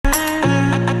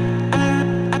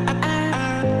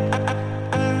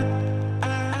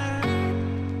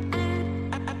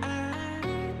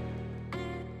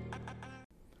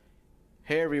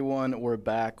everyone. We're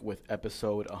back with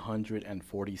episode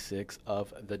 146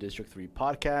 of the District 3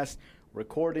 podcast,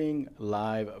 recording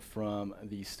live from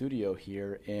the studio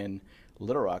here in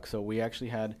Little Rock. So we actually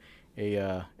had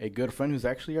a good friend who's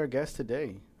actually our guest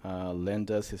today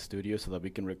lend us his studio so that we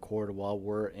can record while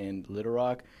we're in Little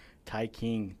Rock. Ty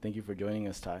King, thank you for joining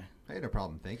us, Ty. Hey, no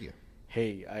problem. Thank you.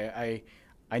 Hey,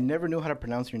 I never knew how to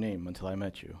pronounce your name until I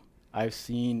met you.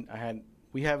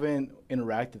 We haven't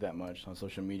interacted that much on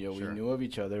social media. Sure. We knew of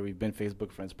each other. We've been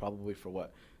Facebook friends probably for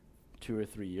what, 2 or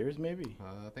 3 years maybe?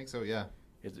 I think so, yeah.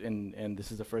 And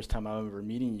this is the first time I'm ever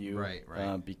meeting you. Right.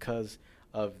 Because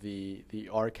of the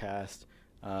RCast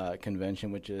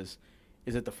convention, which is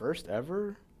it the first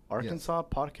ever Arkansas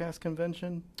podcast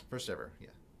convention? First ever, yeah.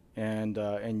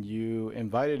 And you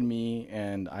invited me,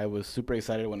 and I was super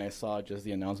excited when I saw just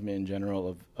the announcement in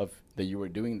general of that you were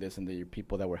doing this and the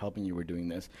people that were helping you were doing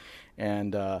this,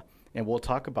 and we'll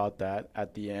talk about that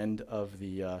at the end of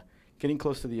the getting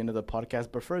close to the end of the podcast.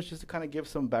 But first, just to kind of give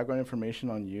some background information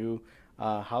on you.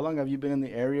 How long have you been in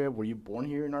the area? Were you born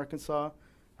here in Arkansas,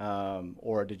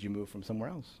 or did you move from somewhere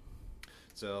else?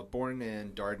 So born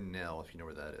in Dardanelle, if you know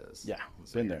where that is. Yeah,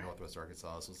 so been there. Northwest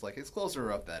Arkansas. So it's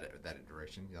closer up that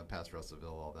direction, past Russellville,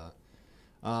 all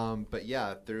that. But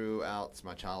yeah, throughout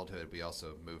my childhood, we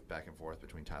also moved back and forth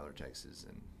between Tyler, Texas,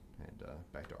 and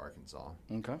back to Arkansas.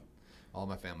 Okay. All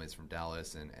my family's from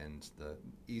Dallas and the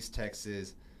East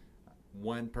Texas.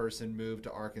 One person moved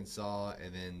to Arkansas,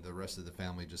 and then the rest of the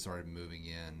family just started moving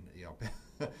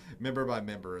in. Member by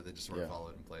member, they just sort of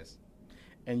followed in place.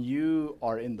 And you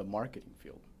are in the marketing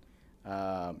field.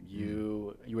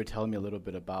 You were telling me a little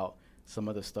bit about some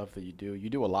of the stuff that you do. You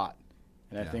do a lot.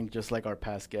 And I think just like our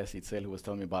past guest, Itzel, who was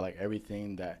telling me about like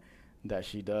everything that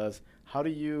she does, how do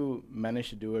you manage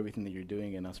to do everything that you're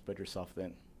doing and not spread yourself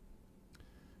thin?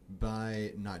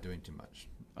 By not doing too much.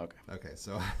 Okay,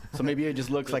 so maybe it just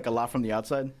looks like a lot from the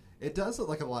outside? It does look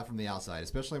like a lot from the outside,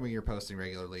 especially when you're posting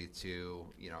regularly to,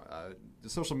 the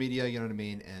social media, you know what I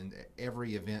mean, and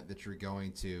every event that you're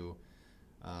going to.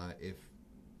 If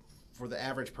for the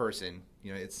average person,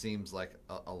 it seems like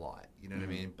a lot, you know what I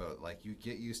mean? But like you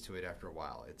get used to it after a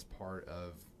while. It's part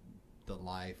of the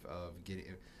life of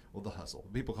the hustle.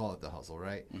 People call it the hustle,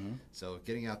 right? Mm-hmm. So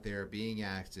getting out there, being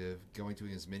active, going to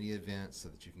as many events so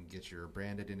that you can get your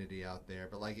brand identity out there.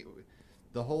 But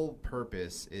the whole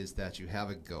purpose is that you have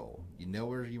a goal. You know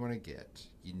where you want to get.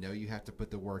 You know you have to put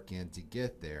the work in to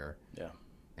get there. Yeah.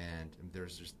 And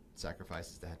there's just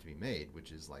sacrifices that have to be made,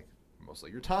 which is like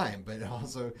mostly your time. But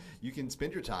also you can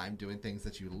spend your time doing things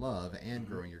that you love and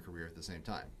growing your career at the same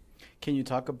time. Can you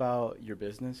talk about your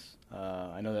business?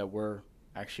 I know that we're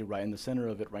actually right in the center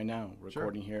of it right now,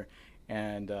 recording here.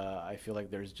 And I feel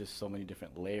like there's just so many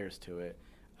different layers to it.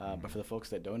 But for the folks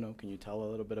that don't know, can you tell a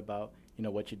little bit about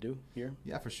what you do here?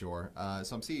 Yeah, for sure.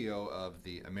 So I'm CEO of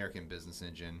the American Business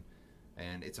Engine,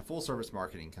 and it's a full-service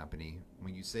marketing company.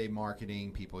 When you say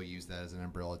marketing, people use that as an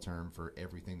umbrella term for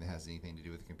everything that has anything to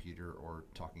do with the computer or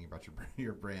talking about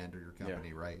your brand or your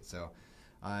company, right? So,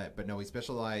 but no, we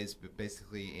specialize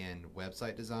basically in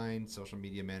website design, social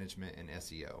media management, and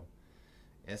SEO.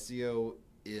 SEO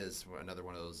is another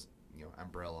one of those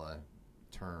umbrella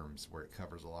terms where it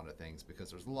covers a lot of things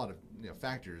because there's a lot of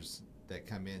factors that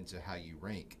come into how you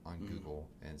rank on Google,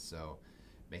 and so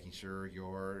making sure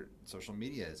your social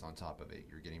media is on top of it,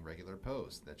 you're getting regular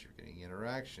posts, that you're getting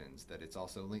interactions, that it's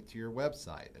also linked to your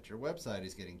website, that your website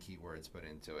is getting keywords put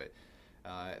into it,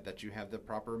 that you have the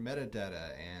proper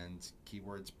metadata and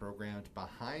keywords programmed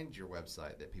behind your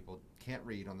website that people can't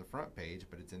read on the front page,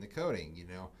 but it's in the coding,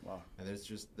 Wow. And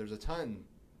there's a ton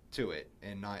to it,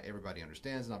 and not everybody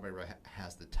understands. Not everybody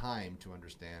has the time to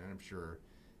understand, and I'm sure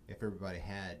if everybody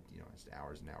had just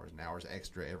hours and hours and hours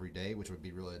extra every day, which would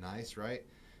be really nice, right?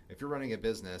 If you're running a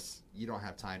business, you don't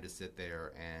have time to sit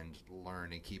there and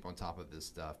learn and keep on top of this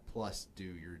stuff, plus do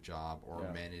your job or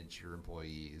manage your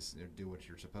employees, do what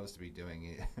you're supposed to be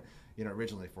doing,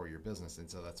 originally for your business. And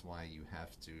so that's why you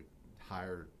have to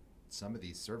hire some of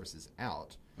these services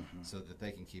out so that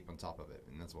they can keep on top of it,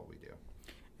 and that's what we do.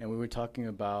 And we were talking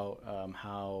about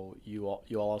how you all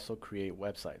also create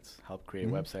websites, help create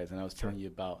websites. And I was telling you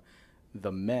about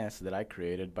the mess that I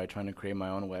created by trying to create my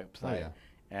own website. Oh,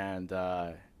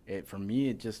 yeah. And for me,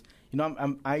 it just,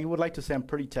 I would like to say I'm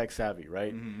pretty tech savvy,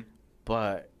 right? Mm-hmm.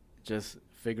 But just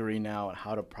figuring out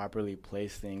how to properly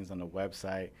place things on a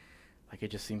website, like it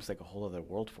just seems like a whole other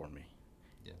world for me.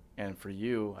 Yeah. And for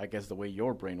you, I guess the way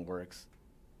your brain works,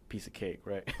 piece of cake,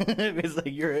 right? It's like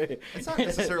it's not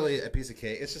necessarily a piece of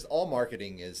cake. It's just all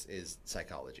marketing is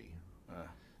psychology.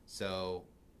 So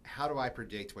how do I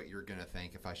predict what you're going to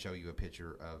think if I show you a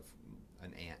picture of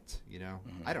an ant, you know?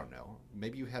 I don't know.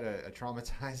 Maybe you had a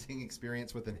traumatizing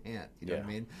experience with an ant, you know what I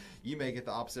mean? You may get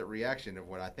the opposite reaction of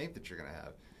what I think that you're going to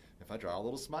have. If I draw a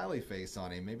little smiley face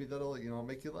on him, maybe that'll, you know,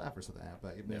 make you laugh or something.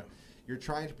 But you're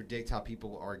trying to predict how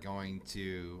people are going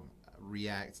to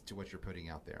react to what you're putting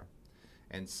out there.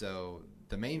 And so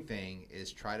the main thing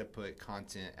is try to put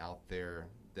content out there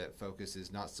that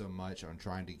focuses not so much on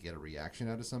trying to get a reaction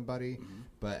out of somebody,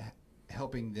 but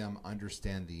helping them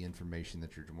understand the information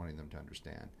that you're wanting them to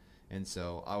understand. And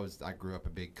so I grew up a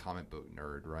big comic book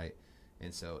nerd, right?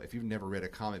 And so if you've never read a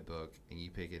comic book and you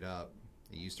pick it up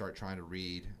and you start trying to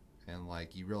read and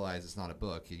like you realize it's not a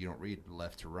book, you don't read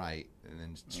left to right and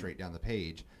then straight down the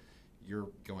page. You're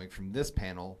going from this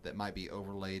panel that might be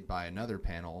overlaid by another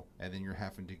panel, and then you're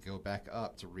having to go back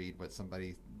up to read what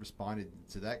somebody responded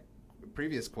to that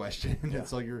previous question. And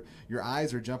so your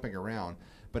eyes are jumping around,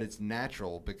 but it's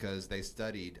natural because they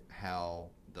studied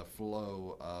how the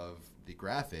flow of the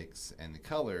graphics and the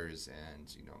colors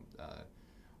and, you know,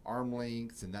 arm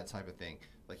lengths and that type of thing,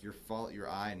 like your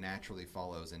eye naturally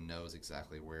follows and knows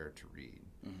exactly where to read.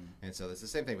 And so it's the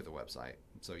same thing with the website.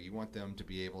 So you want them to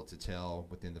be able to tell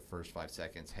within the first 5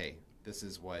 seconds, hey, this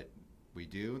is what we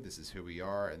do, this is who we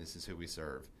are, and this is who we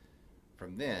serve.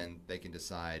 From then, they can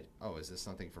decide, oh, is this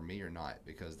something for me or not?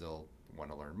 Because they'll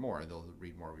want to learn more. They'll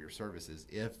read more of your services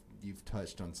if you've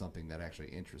touched on something that actually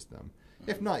interests them.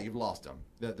 If not, you've lost them.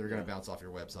 They're going to bounce off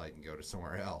your website and go to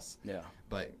somewhere else. Yeah.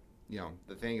 But, you know,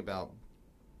 the thing about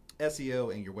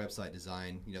SEO and your website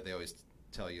design, you know, they always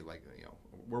tell you, like, you know,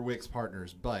 we're Wix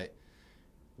partners, but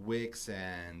Wix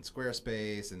and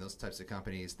Squarespace and those types of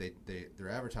companies, their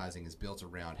advertising is built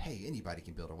around, hey, anybody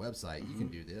can build a website. You can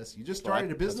do this. You just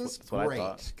started a business? That's what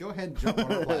Great. Go ahead and jump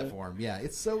on our platform. Yeah,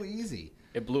 it's so easy.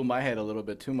 It blew my head a little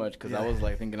bit too much because I was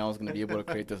like thinking I was going to be able to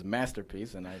create this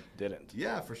masterpiece, and I didn't.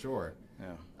 Yeah, for sure.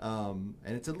 Yeah. And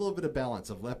it's a little bit of balance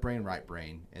of left brain, right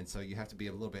brain. And so you have to be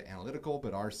a little bit analytical,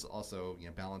 but also, you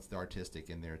know, balance the artistic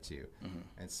in there too.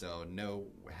 And so know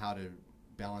how to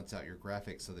balance out your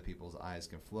graphics so that people's eyes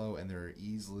can flow and they're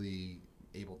easily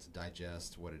able to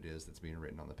digest what it is that's being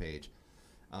written on the page.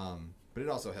 But it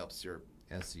also helps your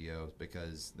SEO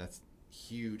because that's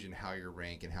huge in how you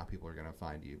rank and how people are going to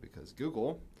find you, because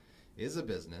Google is a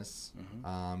business.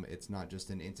 It's not just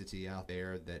an entity out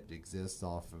there that exists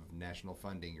off of national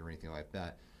funding or anything like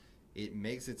that. It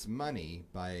makes its money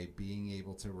by being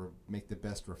able to make the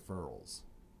best referrals.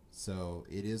 So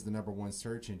it is the #1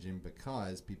 search engine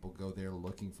because people go there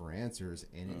looking for answers,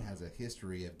 and it has a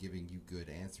history of giving you good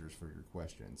answers for your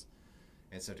questions.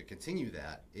 And so to continue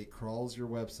that, it crawls your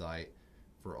website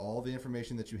for all the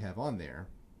information that you have on there.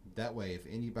 That way, if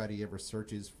anybody ever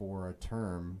searches for a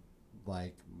term,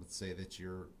 like let's say that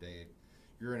you're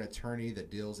an attorney that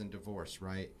deals in divorce,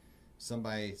 right?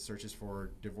 Somebody searches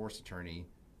for divorce attorney,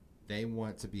 they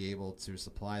want to be able to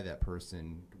supply that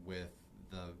person with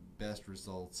the best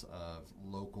results of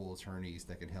local attorneys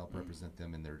that can help represent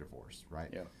them in their divorce, right?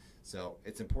 Yeah. So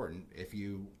it's important if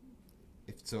you're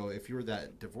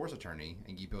that divorce attorney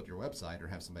and you build your website or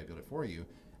have somebody build it for you,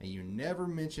 and you never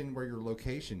mention where your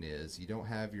location is, you don't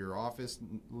have your office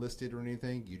listed or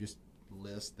anything, you just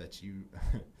list that you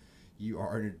you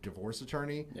are a divorce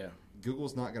attorney. Yeah.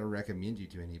 Google's not going to recommend you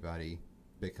to anybody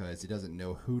because it doesn't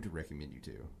know who to recommend you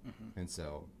to. And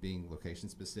so being location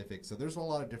specific. So there's a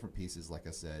lot of different pieces. Like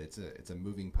I said, it's a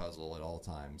moving puzzle at all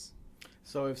times.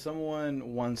 So if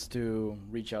someone wants to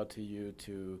reach out to you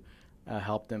to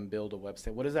help them build a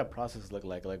website, what does that process look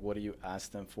like? Like, what do you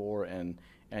ask them for? And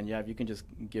yeah, if you can just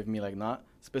give me, like, not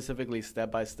specifically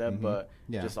step by step, but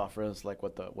just offer us like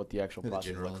what the actual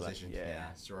process looks like.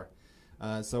 Yeah, sure.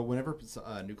 So whenever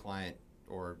a new client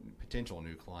or potential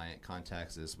new client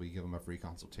contacts us, we give them a free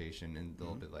consultation, and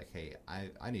they'll be like, hey,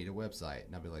 I need a website.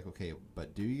 And I'll be like, okay,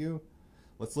 but do you?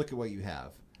 Let's look at what you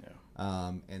have.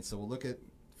 Yeah. And so we'll look at,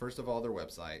 first of all, their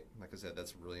website. Like I said,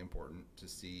 that's really important to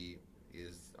see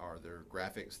are there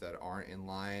graphics that aren't in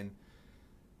line?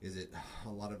 Is it a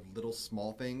lot of little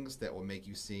small things that will make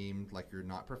you seem like you're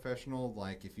not professional?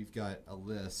 Like if you've got a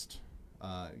list,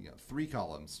 3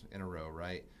 columns in a row,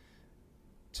 right?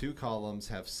 2 columns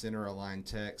have center aligned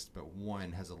text, but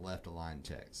 1 has a left aligned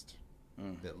text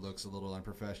that looks a little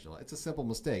unprofessional. It's a simple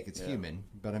mistake. It's human.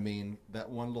 But I mean, that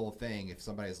one little thing, if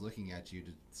somebody's looking at you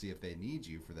to see if they need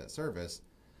you for that service,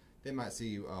 they might see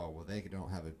you, oh, well, they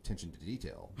don't have attention to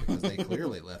detail because they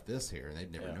clearly left this here and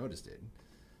they'd never noticed it.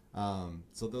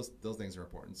 So those things are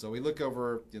important. So we look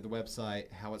over the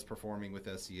website, how it's performing with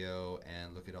SEO,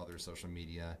 and look at all their social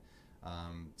media.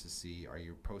 To see, are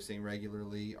you posting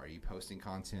regularly? Are you posting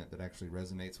content that actually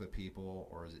resonates with people,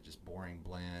 or is it just boring,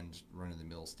 bland,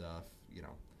 run-of-the-mill stuff? You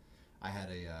know, I had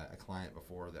a client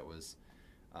before that was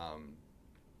um,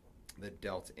 that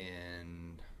dealt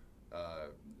in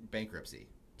bankruptcy.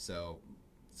 So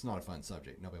it's not a fun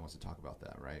subject. Nobody wants to talk about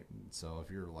that, right? So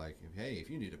if you're like, hey, if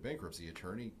you need a bankruptcy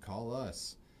attorney, call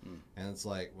us. And it's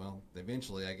like, well,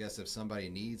 eventually, I guess if somebody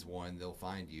needs one, they'll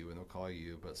find you and they'll call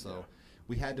you. But so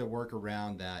we had to work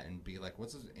around that and be like,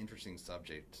 what's an interesting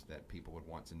subject that people would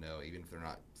want to know, even if they're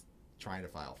not trying to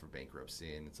file for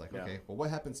bankruptcy? And it's like, okay, well, what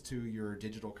happens to your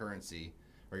digital currency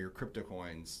or your crypto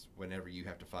coins whenever you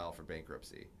have to file for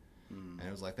bankruptcy? And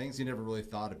it was like things you never really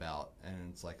thought about. And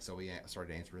it's like, so we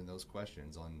started answering those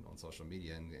questions on social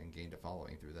media and gained a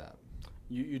following through that.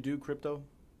 You do crypto?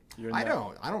 I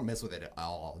don't mess with it at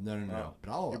all. No.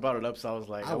 But you brought it up, so I was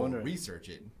like, I wonder. Research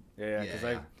it. Yeah,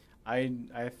 because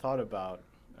I thought about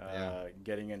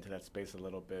getting into that space a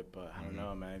little bit, but I don't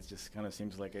know, man. It just kind of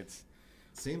seems like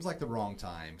seems like the wrong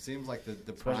time. Seems like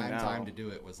the prime time to do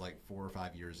it was like 4 or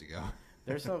 5 years ago.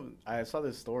 I saw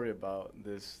this story about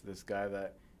this guy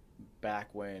that back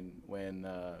when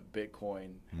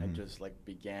Bitcoin had just like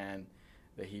began,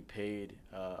 that he paid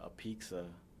a pizza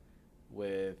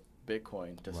with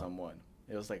Bitcoin to someone.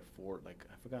 It was like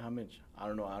I forgot how much. I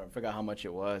don't know. I forgot how much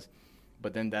it was,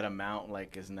 but then that amount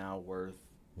like is now worth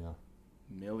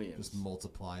millions. Just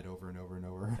multiplied over and over and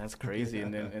over. That's crazy.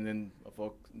 and then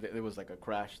there was like a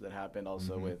crash that happened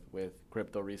also with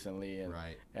crypto recently,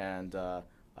 and I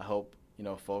hope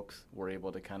folks were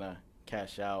able to kind of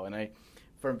cash out. And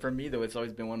for me though, it's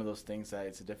always been one of those things that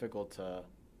it's difficult to,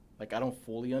 like, I don't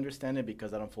fully understand it.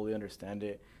 Because I don't fully understand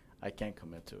it, I can't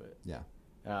commit to it. Yeah.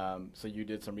 So you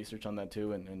did some research on that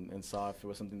too, and saw if it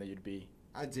was something that you'd be.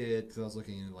 I did, because I was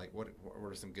looking at like what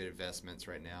are some good investments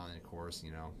right now, and of course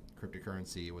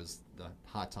cryptocurrency was the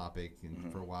hot topic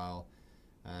for a while.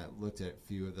 Looked at a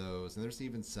few of those, and there's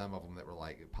even some of them that were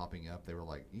like popping up. They were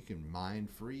like, you can mine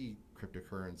free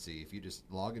cryptocurrency if you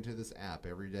just log into this app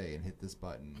every day and hit this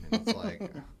button. And it's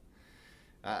like,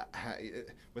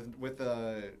 with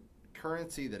a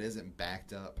currency that isn't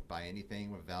backed up by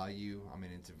anything with value, I mean,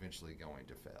 it's eventually going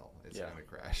to fail. It's going to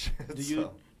crash.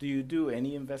 Do you do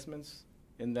any investments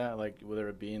in that, like whether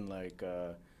it being like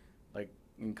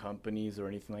in companies or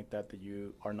anything like that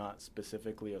you are not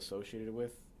specifically associated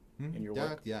with? In your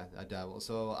work? Yeah, I dabble.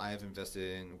 So I have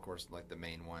invested in, of course, like the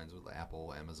main ones with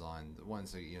Apple, Amazon, the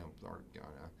ones that are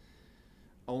gonna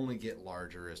only get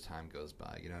larger as time goes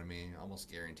by. You know what I mean? Almost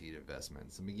guaranteed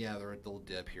investments. I mean, yeah, they'll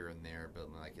dip here and there,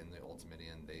 but like in the ultimate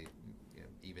end, they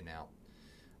even out.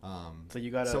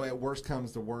 So at worst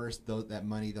comes to worst, that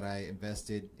money that I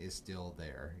invested is still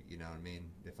there. You know what I mean?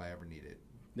 If I ever need it.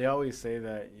 They always say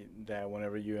that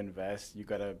whenever you invest, you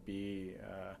gotta be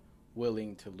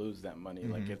willing to lose that money.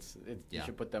 Like you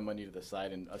should put that money to the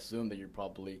side and assume that you're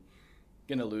probably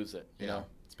gonna lose it. You know,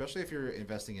 especially if you're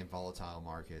investing in volatile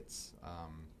markets.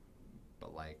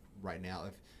 But like right now,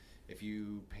 if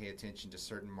you pay attention to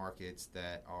certain markets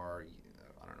that are,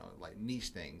 I don't know, like niche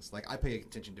things. Like I pay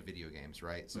attention to video games,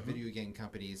 right? So video game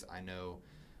companies I know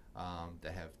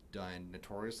that have done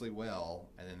notoriously well,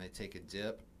 and then they take a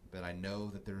dip. But I know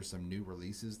that there's some new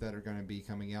releases that are going to be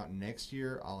coming out next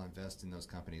year. I'll invest in those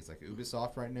companies. Like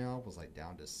Ubisoft right now was like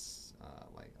down to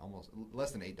like almost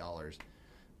less than $8,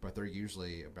 but they're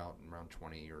usually around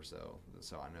 20 or so.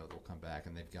 So I know they'll come back,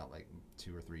 and they've got like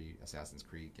 2 or 3 Assassin's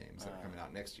Creed games that are coming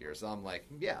out next year. So I'm like,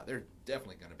 yeah, they're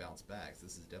definitely going to bounce back. So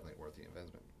this is definitely worth the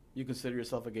investment. You consider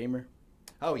yourself a gamer?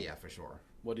 Oh yeah, for sure.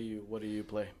 What do you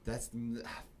play?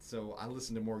 So I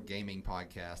listen to more gaming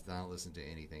podcasts than I listen to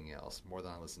anything else. More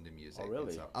than I listen to music. Oh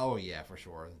really? Oh yeah, for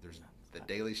sure. There's the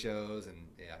daily shows and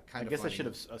kind of. I guess funny. I should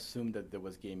have assumed that there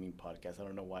was gaming podcasts. I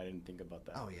don't know why I didn't think about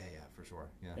that. Oh yeah, for sure.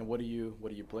 Yeah. And what do you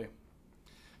play?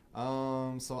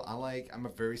 So I'm a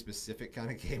very specific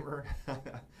kind of gamer.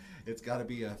 It's got to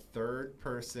be a third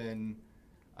person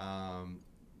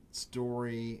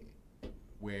story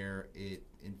where it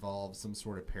involves some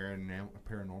sort of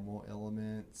paranormal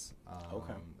elements.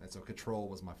 Okay. And so Control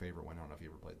was my favorite one. I don't know if you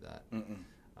ever played that.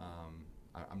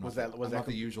 I'm not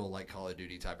the usual like Call of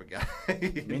Duty type of guy.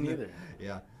 Me neither.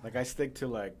 Yeah. Like I stick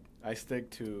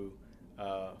to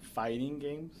fighting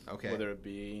games. Okay. Whether it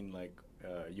being like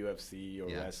UFC or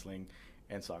wrestling,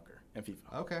 and soccer and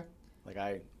FIFA. Okay. Like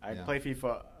I play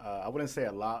FIFA. I wouldn't say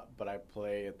a lot, but I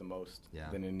play it the most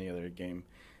than any other game.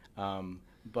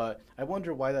 But I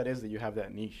wonder why that is that you have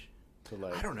that niche. To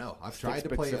like, I don't know. I've tried to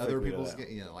play other people's,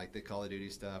 like the Call of Duty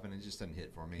stuff, and it just doesn't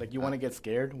hit for me. Like you want to get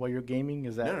scared while you're gaming?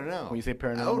 Is that no? When you say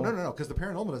paranormal? Oh no, because the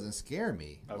paranormal doesn't scare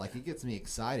me. Okay. Like it gets me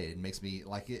excited. It makes me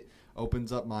like it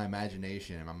opens up my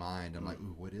imagination and my mind. I'm like,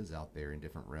 ooh, what is out there in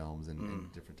different realms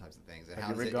and different types of things, and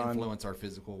how does it influence our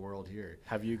physical world here?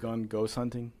 Have you gone ghost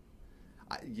hunting?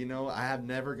 I have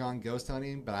never gone ghost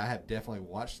hunting, but I have definitely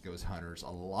watched ghost hunters a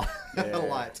lot, Yeah. a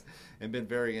lot, and been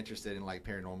very interested in like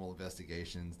paranormal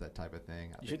investigations, that type of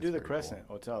thing. You should do the Crescent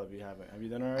Hotel if you haven't. Have you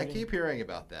done it I already? keep hearing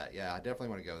about that. Yeah, I definitely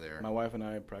want to go there. My wife and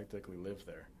I practically live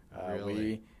there.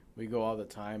 Really? We go all the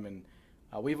time, and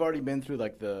we've already been through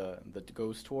like the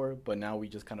ghost tour, but now we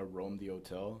just kind of roam the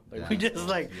hotel. Like we just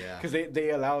like because they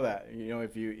allow that.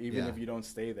 If you if you don't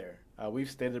stay there.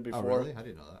 We've stayed there before. Oh, really? I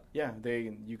didn't know that. Yeah,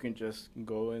 you can just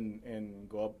go in and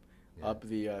go up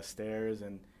the stairs,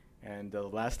 and the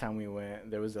last time we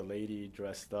went, there was a lady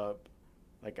dressed up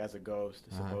like as a ghost,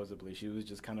 supposedly. She was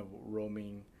just kind of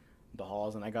roaming the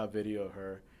halls, and I got video of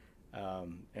her.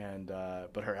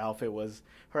 But her outfit was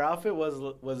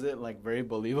it like very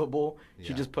believable? Yeah.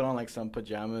 She just put on like some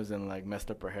pajamas and like messed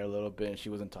up her hair a little bit, and she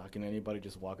wasn't talking to anybody,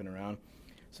 just walking around.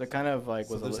 So it kind of like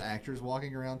was those actors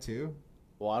walking around too?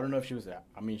 Well, I don't know if she was.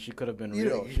 I mean, she could have been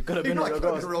real. She could have been a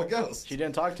real ghost. She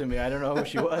didn't talk to me. I don't know who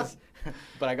she was,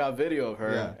 but I got video of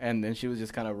her, and then she was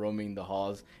just kind of roaming the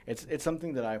halls. It's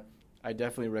something that I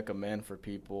definitely recommend for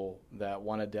people that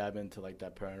want to dab into like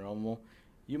that paranormal.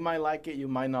 You might like it, you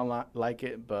might not like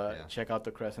it, but check out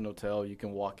the Crescent Hotel. You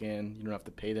can walk in. You don't have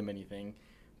to pay them anything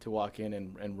to walk in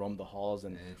and roam the halls.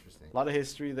 And interesting. A lot of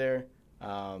history there,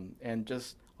 and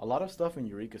just a lot of stuff in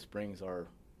Eureka Springs are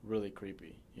really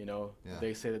creepy.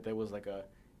 They say that there was like a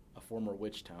former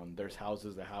witch town. There's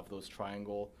houses that have those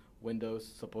triangle windows,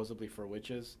 supposedly for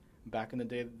witches. Back in the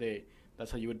day,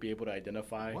 that's how you would be able to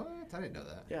identify. What? I didn't know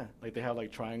that. Yeah, like they have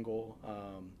like triangle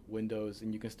windows,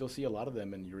 and you can still see a lot of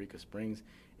them in Eureka Springs.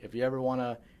 If you ever want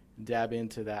to dab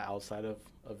into that outside of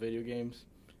video games,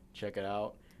 check it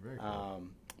out. Very cool.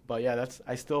 But yeah,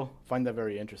 I still find that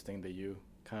very interesting that you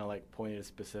kind of like pointed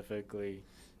specifically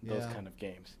those kind of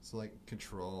games. So like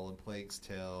Control and Plague's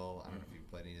Tale. I don't know if you've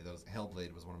played any of those.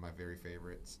 Hellblade was one of my very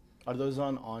favorites. Are those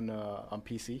on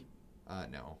PC?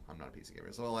 No, I'm not a PC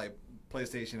gamer. So like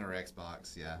PlayStation or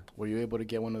Xbox, yeah. Were you able to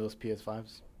get one of those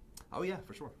PS5s? Oh yeah,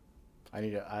 for sure.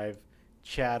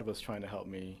 Chad was trying to help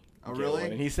me. Oh really?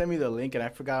 One, and he sent me the link, and I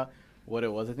forgot what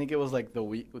it was. I think it was like the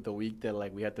week that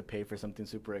like we had to pay for something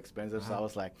super expensive. So I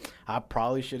was like, I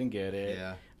probably shouldn't get it.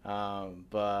 Yeah.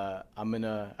 But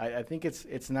I think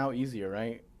it's now easier,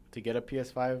 right, to get a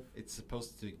PS5. It's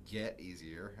supposed to get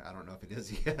easier. I don't know if it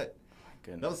is yet.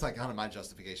 Goodness. That was like kind of my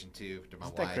justification too to my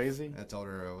wife. Isn't that crazy? I told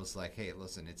her, I was like, hey,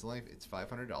 listen, it's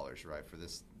 $500, right, for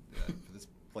this for this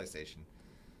PlayStation.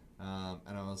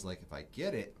 And I was like, if I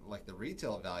get it, like the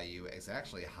retail value is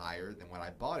actually higher than what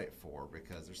I bought it for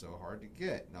because they're so hard to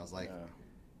get. And I was like,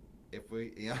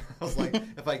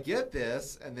 if I get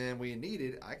this and then we need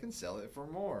it, I can sell it for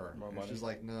more money. She's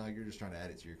like, no, you're just trying to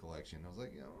add it to your collection. I was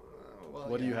like, well,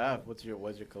 what do you have? What's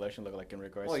your collection look like in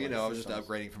regards? Well, to I was just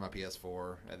upgrading from my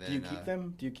PS4, and then do you keep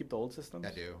them? Do you keep the old systems?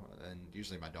 I do, and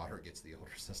usually my daughter gets the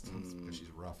older systems because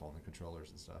she's rough on the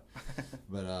controllers and stuff.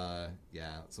 But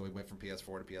so we went from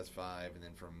PS4 to PS5, and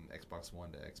then from Xbox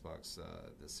One to Xbox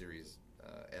the Series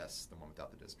S, the one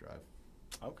without the disc drive.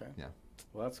 Okay. Yeah.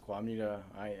 Well, that's cool. I'm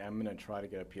gonna try to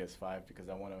get a PS5 because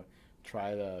I want to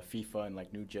try the FIFA and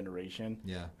like new generation.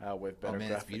 Yeah. With better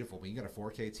graphics. It's beautiful. When you got a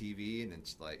 4K TV and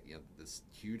it's like this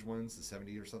huge ones, the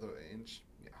 70 or something inch.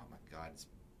 Oh my God.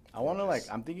 I want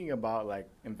to I'm thinking about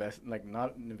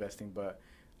not investing, but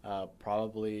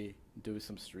probably do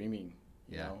some streaming.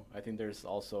 You know, I think there's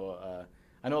also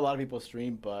I know a lot of people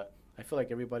stream, but I feel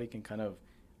like everybody can kind of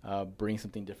bring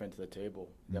something different to the table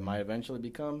that might eventually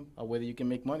become a way that you can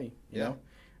make money. You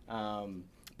know.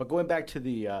 But going back to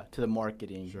the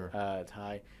marketing,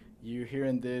 Ty, you're here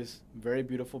in this very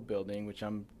beautiful building, which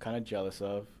I'm kind of jealous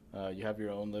of. You have your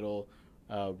own little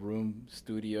room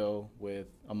studio with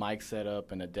a mic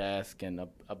setup and a desk and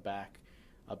a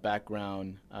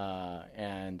background. Where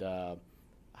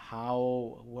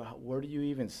do you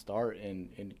even start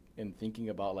in thinking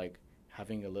about like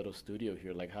having a little studio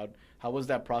here? Like how was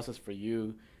that process for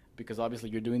you? Because obviously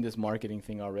you're doing this marketing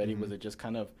thing already. Was it just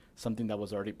kind of something that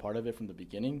was already part of it from the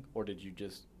beginning, or did you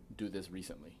just do this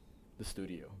recently, the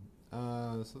studio?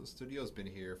 So the studio's been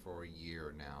here for a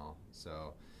year now.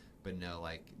 So, but no,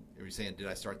 like, are you saying, did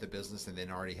I start the business and then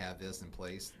already have this in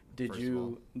place? Did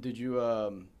you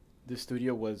the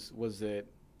studio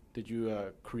did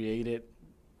you create it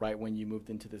right when you moved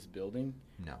into this building?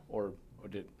 No. Or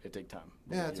did it take time?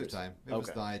 Yeah, it took time. It was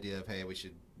the idea of, hey, we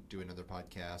should do another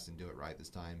podcast and do it right this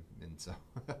time. And so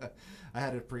I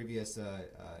had a previous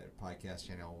podcast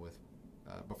channel with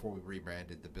before we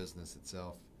rebranded the business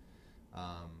itself.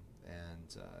 I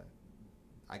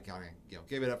kind of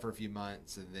gave it up for a few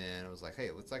months, and then I was like, hey,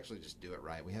 let's actually just do it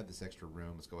right. We have this extra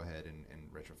room. Let's go ahead and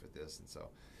retrofit this. And so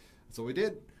that's what we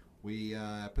did. We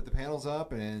put the panels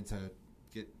up, and to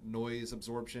get noise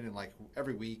absorption. And like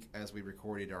every week as we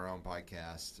recorded our own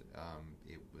podcast,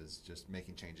 it was just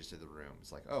making changes to the room.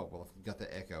 It's like, oh, well, if we've got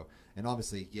the echo. And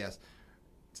obviously, yes,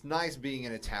 it's nice being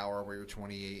in a tower where you're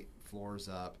 28 floors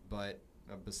up, but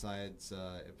besides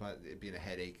it being a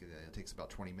headache, it takes about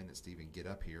 20 minutes to even get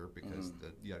up here because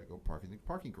you got to go park in the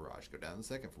parking garage, go down the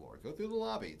second floor, go through the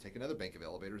lobby, take another bank of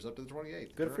elevators up to the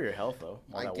 28th. Good for your health, though.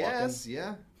 I guess,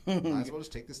 yeah. Might as well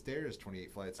just take the stairs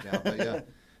 28 flights down. But yeah,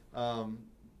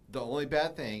 the only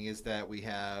bad thing is that we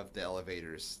have the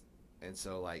elevators, and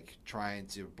so like trying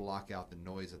to block out the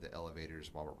noise of the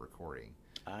elevators while we're recording.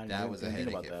 That was a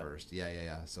headache at first.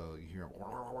 Yeah. So you hear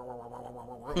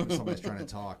somebody's trying to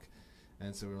talk.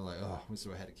 And so we were like,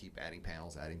 so I had to keep adding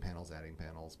panels.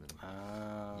 But,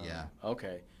 yeah.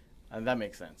 Okay. And that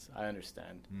makes sense. I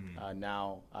understand.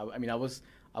 Now, I mean, I was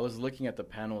looking at the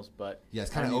panels, but yeah,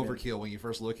 it's kind of overkill when you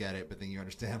first look at it, but then you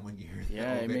understand when you hear the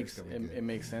elevators coming. It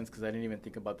makes sense because I didn't even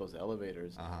think about those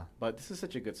elevators. But this is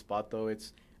such a good spot, though.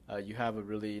 It's you have a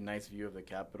really nice view of the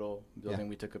Capitol building. Yeah.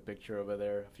 We took a picture over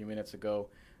there a few minutes ago,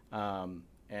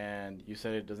 and you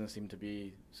said it doesn't seem to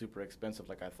be super expensive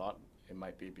like I thought it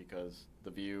might be because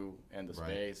the view and the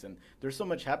space, and there's so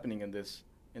much happening in this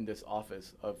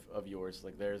office of yours.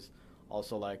 Like there's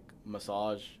also like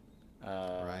massage.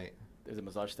 Right. Is it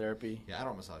massage therapy? Yeah, I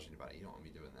don't massage anybody. You don't want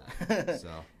me doing that. So.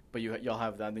 But y'all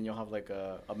have that. Then you'll have like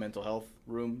a mental health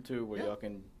room too, where y'all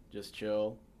can just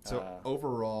chill. So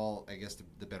overall, I guess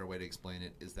the better way to explain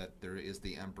it is that there is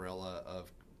the umbrella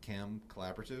of CHEM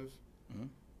Collaborative,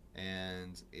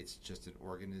 and it's just an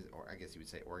or I guess you would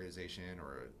say organization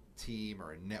or a team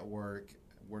or a network.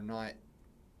 We're not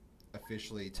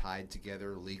officially tied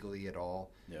together legally at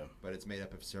all, but it's made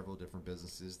up of several different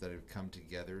businesses that have come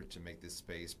together to make this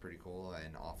space pretty cool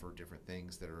and offer different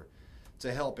things that are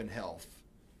to help in health,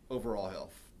 overall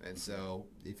health. And so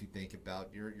if you think about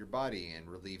your body and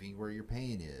relieving where your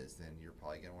pain is, then you're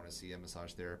probably going to want to see a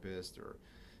massage therapist or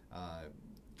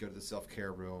go to the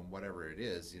self-care room, whatever it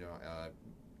is,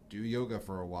 do yoga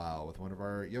for a while with one of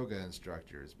our yoga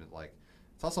instructors. But like,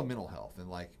 it's also mental health, and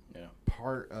like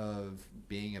part of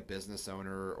being a business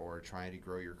owner or trying to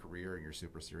grow your career, and you're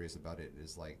super serious about it,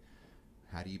 is like,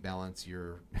 how do you balance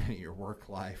your your work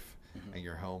life and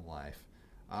your home life?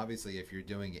 Obviously, if you're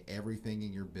doing everything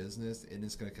in your business, and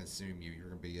it's going to consume you, you're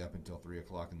going to be up until 3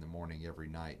 o'clock in the morning every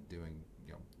night doing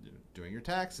your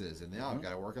taxes, and now I've got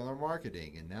to work on our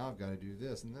marketing, and now I've got to do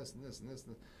this and this and this and this.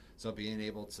 And this. So being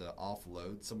able to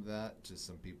offload some of that to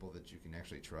some people that you can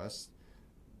actually trust,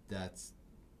 that's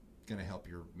going to help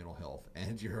your mental health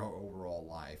and your overall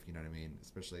life. You know what I mean?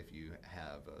 Especially if you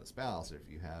have a spouse or if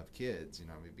you have kids.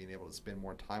 Being able to spend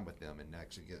more time with them and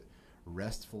actually get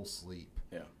restful sleep,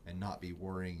 and not be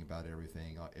worrying about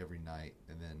everything every night,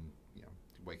 and then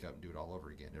wake up and do it all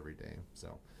over again every day.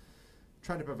 So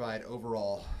trying to provide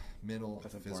overall mental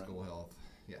and physical health.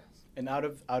 Yes. And out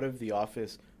of the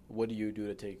office, what do you do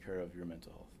to take care of your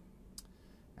mental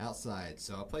health? Outside,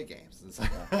 so I play games.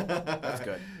 That's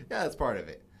good. Yeah, that's part of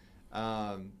it.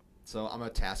 So I'm a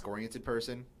task-oriented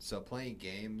person. So playing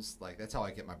games, like that's how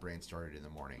I get my brain started in the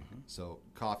morning. So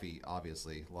coffee,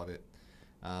 obviously, love it.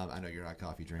 I know you're not a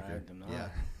coffee drinker. I'm not. Yeah.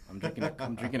 I'm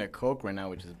drinking a Coke right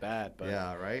now, which is bad. But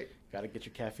yeah, right. Got to get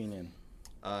your caffeine in.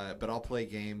 But I'll play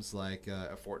games like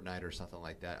a Fortnite or something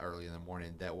like that early in the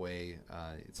morning. That way,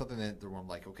 it's something that I'm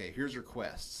like, okay, here's your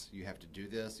quests. You have to do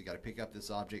this. You got to pick up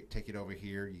this object, take it over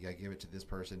here. You got to give it to this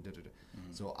person.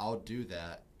 So I'll do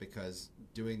that because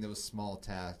doing those small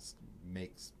tasks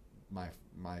makes my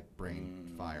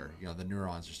brain fire. The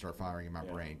neurons just start firing in my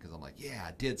brain because I'm like, yeah,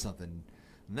 I did something.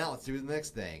 Now let's do the next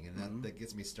thing, and that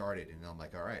gets me started. And I'm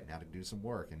like, all right, now to do some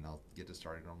work, and I'll get to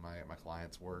started on my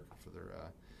clients' work for their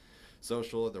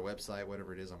social, their website,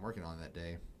 whatever it is I'm working on that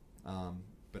day.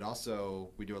 But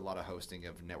also, we do a lot of hosting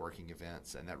of networking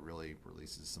events, and that really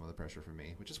releases some of the pressure for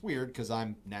me, which is weird because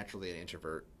I'm naturally an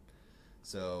introvert.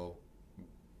 So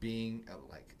being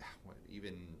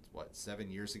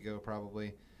 7 years ago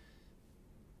probably,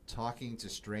 talking to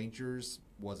strangers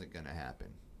wasn't going to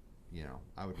happen.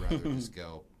 I would rather just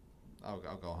go, I'll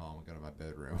go home and go to my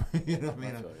bedroom. You know what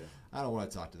I mean? I don't want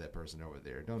to talk to that person over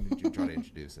there. Don't try to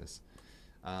introduce us.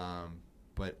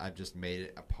 But I've just made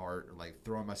it a part, like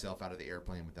throwing myself out of the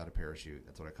airplane without a parachute.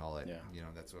 That's what I call it. Yeah.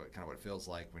 That's what it feels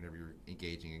like whenever you're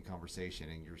engaging in conversation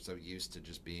and you're so used to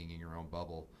just being in your own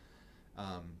bubble.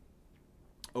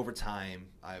 Over time,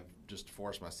 I've just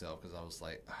forced myself because I was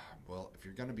like, well, if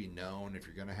you're going to be known, if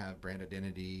you're going to have brand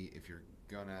identity, if you're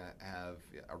going to have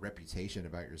a reputation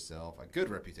about yourself, a good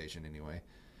reputation anyway,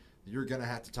 you're going to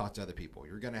have to talk to other people.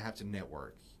 You're going to have to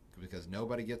network because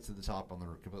nobody gets to the top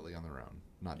completely on their own.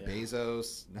 Not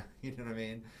Bezos, you know what I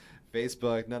mean?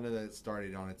 Facebook, none of that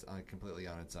started completely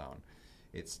on its own.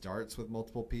 It starts with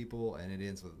multiple people and it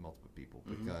ends with multiple people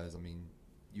because, I mean,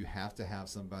 you have to have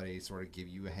somebody sort of give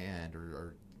you a hand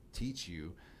or teach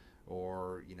you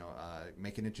or,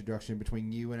 make an introduction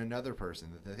between you and another person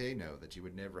that they know that you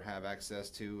would never have access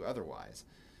to otherwise.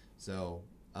 So,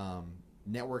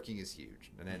 networking is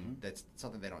huge. And then that's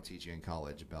something they don't teach you in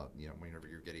college about, whenever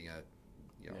you're getting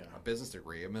a business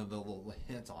degree. I mean, the little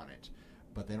hint on it,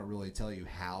 but they don't really tell you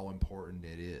how important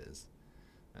it is.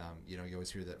 You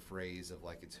always hear that phrase of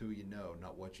like, it's who you know,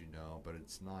 not what you know, but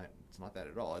it's not that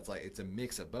at all. It's like, it's a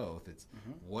mix of both. It's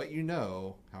what you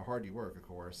know, how hard you work, of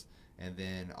course, and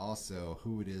then also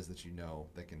who it is that you know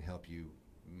that can help you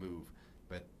move.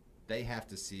 But they have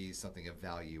to see something of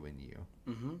value in you,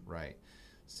 right?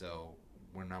 So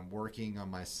when I'm working on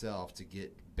myself to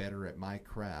get better at my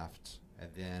craft, and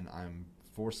then I'm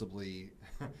forcibly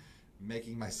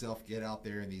making myself get out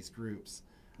there in these groups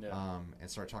and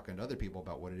start talking to other people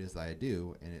about what it is that I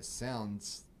do, and it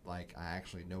sounds like I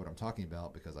actually know what I'm talking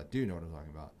about because I do know what I'm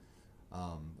talking about,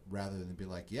 rather than be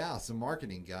like, yeah, some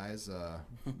marketing guys,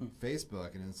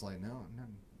 Facebook, and it's like, no,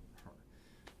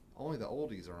 only the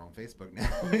oldies are on Facebook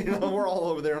now. We're all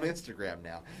over there on Instagram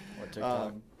now. Or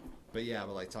TikTok. But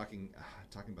like talking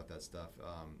about that stuff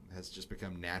has just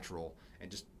become natural, and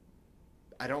just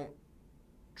I don't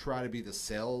try to be the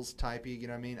sales typey, you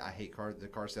know what I mean? I hate the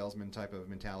car salesman type of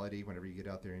mentality whenever you get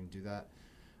out there and do that.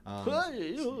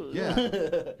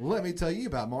 Let me tell you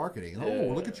about marketing.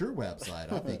 Look at your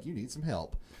website. I think you need some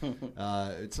help.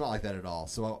 It's not like that at all.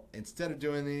 So instead of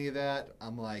doing any of that,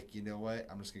 I'm like, you know what?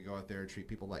 I'm just going to go out there and treat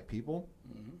people like people.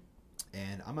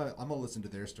 And I'm gonna listen to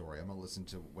their story. I'm going to listen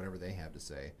to whatever they have to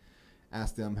say.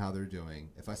 Ask them how they're doing.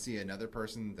 If I see another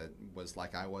person that was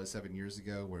like I was 7 years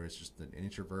ago, where it's just an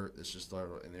introvert that's just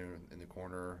in the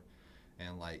corner,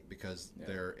 and like because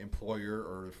their employer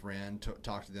or a friend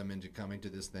talked to them into coming to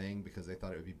this thing because they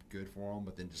thought it would be good for them,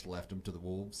 but then just left them to the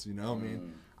wolves. I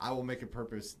mean, I will make a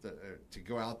purpose to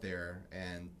go out there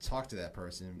and talk to that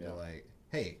person and be like,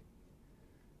 hey,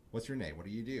 what's your name? What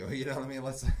do you do? You know what I mean?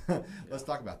 Let's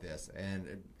talk about this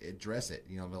and address it.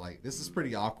 Be like, this is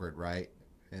pretty awkward, right?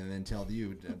 And then tell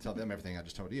them everything I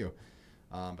just told you.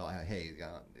 But like, hey,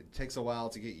 it takes a while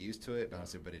to get used to it,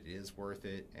 but it is worth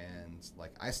it. And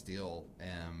like, I still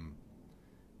am,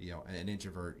 an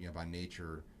introvert, by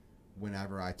nature.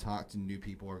 Whenever I talk to new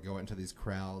people or go into these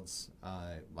crowds,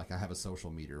 like I have a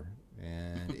social meter,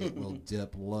 and it will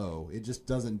dip low. It just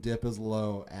doesn't dip as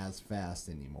low as fast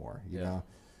anymore, you know.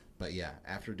 But yeah,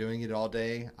 after doing it all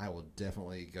day, I will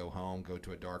definitely go home, go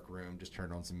to a dark room, just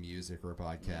turn on some music or a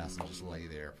podcast, and just lay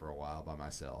there for a while by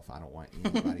myself. I don't want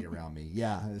anybody around me.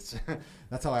 Yeah,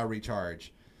 that's how I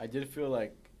recharge. I did feel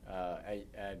like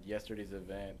at yesterday's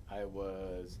event, I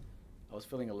was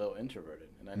feeling a little introverted,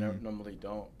 and I normally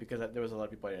don't, because there was a lot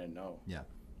of people I didn't know. Yeah.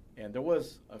 And there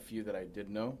was a few that I did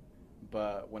know,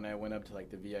 but when I went up to like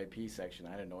the VIP section,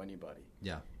 I didn't know anybody.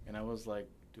 Yeah. And I was like,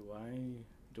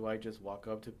 do I just walk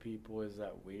up to people? Is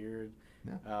that weird?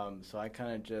 Yeah. So I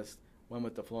kind of just went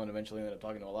with the flow and eventually ended up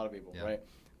talking to a lot of people, right?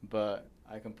 But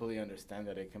I completely understand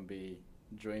that it can be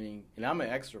draining. And I'm an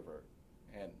extrovert,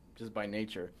 and just by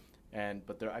nature.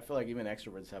 But I feel like even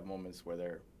extroverts have moments where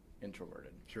they're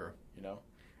introverted. Sure.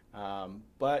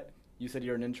 But you said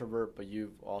you're an introvert, but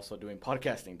you've also doing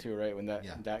podcasting too, right? When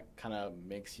that kind of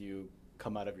makes you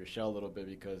come out of your shell a little bit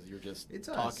because you're just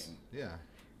talking. Yeah.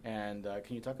 And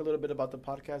can you talk a little bit about the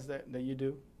podcast that you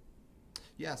do?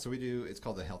 Yeah, so it's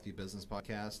called the Healthy Business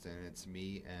Podcast, and it's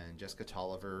me and Jessica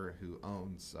Tolliver, who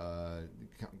owns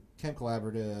Chem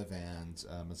Collaborative and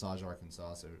Massage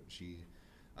Arkansas, so she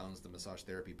owns the massage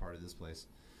therapy part of this place.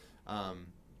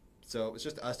 So it's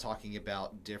just us talking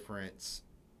about different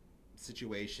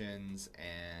situations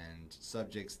and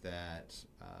subjects that,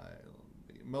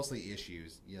 mostly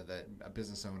issues, that a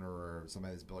business owner or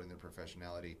somebody that's building their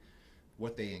professionality,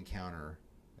 what they encounter,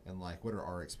 and like what are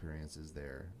our experiences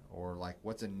there, or like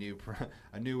what's a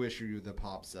new issue that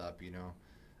pops up,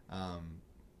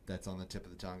 that's on the tip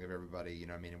of the tongue of everybody,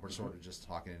 what I mean, and we're sort of just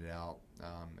talking it out,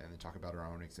 and then talk about our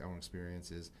own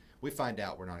experiences. We find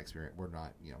out we're not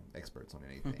experts on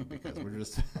anything because we're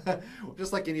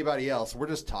just like anybody else. We're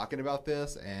just talking about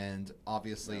this, and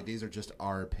obviously these are just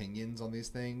our opinions on these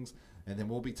things, and then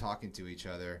we'll be talking to each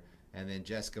other. And then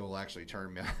Jessica will actually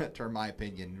turn my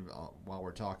opinion while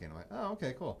we're talking. I'm like, oh,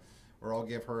 okay, cool. Or I'll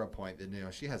give her a point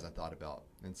that she hasn't thought about.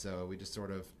 And so we just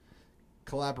sort of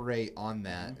collaborate on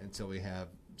that until we have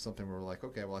something where we're like,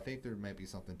 okay, well, I think there may be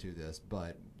something to this,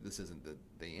 but this isn't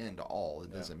the end all.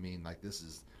 It doesn't mean like this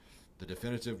is the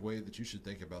definitive way that you should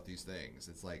think about these things.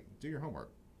 It's like, do your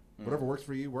homework. Whatever works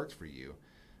for you, works for you.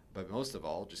 But most of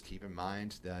all, just keep in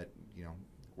mind that,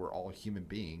 we're all human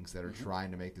beings that are trying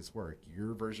to make this work.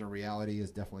 Your version of reality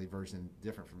is definitely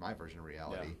different from my version of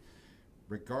reality. Yeah.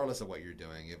 Regardless of what you're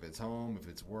doing, if it's home, if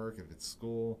it's work, if it's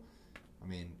school, I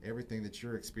mean, everything that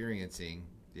you're experiencing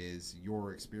is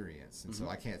your experience. And so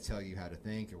I can't tell you how to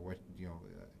think or what,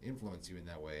 influence you in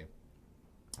that way.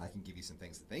 I can give you some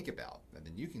things to think about, and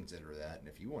then you consider that. And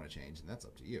if you want to change, then that's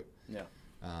up to you. Yeah.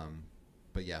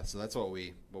 But yeah, so that's what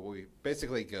we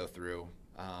basically go through,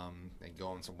 and go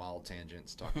on some wild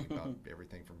tangents talking about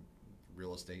everything from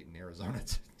real estate in Arizona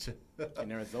to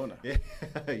In Arizona.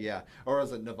 yeah, or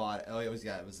was it Nevada? Oh, it was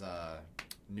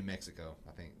New Mexico.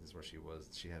 I think is where she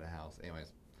was. She had a house.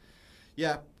 Anyways,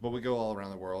 yeah, but we go all around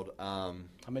the world. How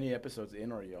many episodes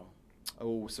in are you?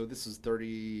 Oh, so this is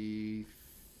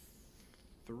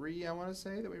 33, I want to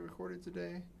say, that we recorded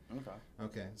today.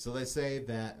 Okay, so they say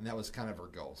that, and that was kind of our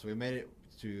goal. So we made it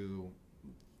to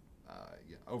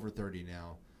over 30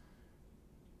 now.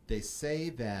 They say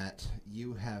that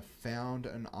you have found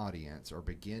an audience or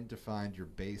begin to find your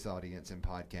base audience in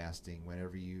podcasting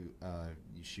whenever you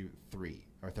shoot 30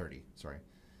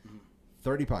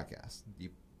 podcasts.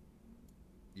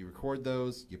 You record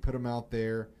those, you put them out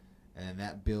there, and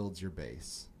that builds your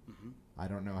base. I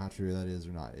don't know how true that is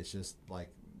or not. It's just like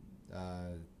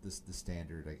the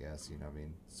standard, I guess.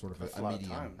 Sort of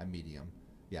a medium.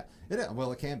 Yeah.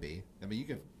 It can be. I mean, you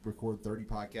can record 30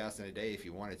 podcasts in a day if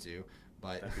you wanted to,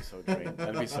 but that'd be so draining.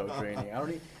 That'd be so draining. I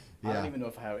don't even know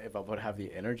if I would have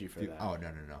the energy for that. Oh, no.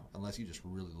 Unless you just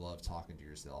really love talking to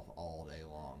yourself all day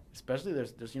long. Especially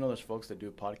there's folks that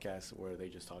do podcasts where they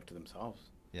just talk to themselves.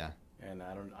 Yeah. And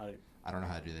I don't know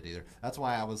how to do that either. That's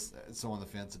why I was so on the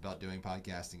fence about doing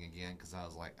podcasting again, because I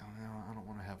was like, oh no, I don't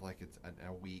want to have like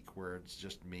a week where it's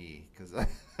just me. Because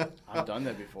I've done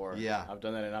that before. Yeah, I've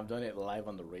done that, and I've done it live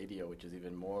on the radio, which is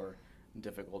even more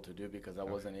difficult to do because I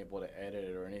wasn't able to edit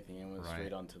it or anything. It went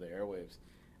straight onto the airwaves.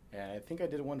 And I think I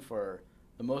did one for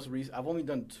the most recent. I've only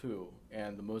done 2,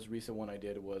 and the most recent one I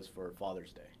did was for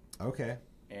Father's Day. Okay.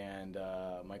 And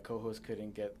my co-host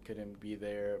couldn't be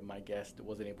there. My guest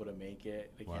wasn't able to make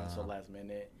it. They canceled last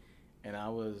minute. And I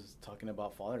was talking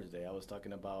about Father's Day. I was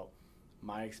talking about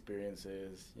my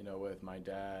experiences, with my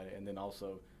dad, and then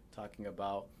also talking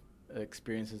about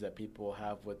experiences that people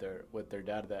have with their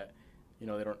dad that,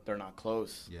 they're not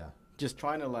close. Yeah. Just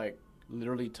trying to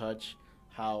literally touch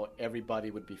how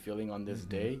everybody would be feeling on this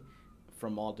day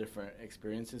from all different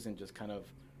experiences, and just kind of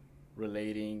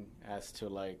relating as to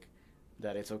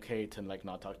that it's okay to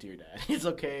not talk to your dad. It's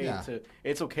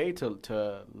okay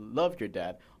to love your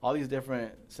dad. All these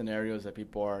different scenarios that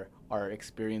people are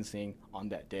experiencing on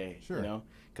that day. Sure.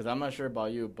 Because I'm not sure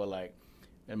about you, but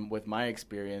and with my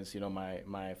experience,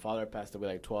 my father passed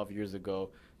away 12 years ago,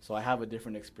 so I have a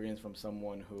different experience from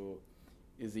someone who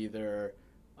is either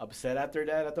upset at their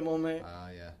dad at the moment,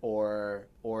 or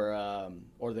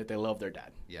that they love their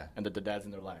dad, and that the dad's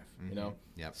in their life.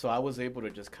 Yep. So I was able to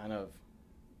just kind of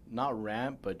not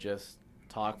rant, but just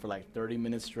talk for 30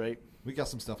 minutes straight. We got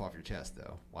some stuff off your chest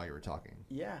though while you were talking.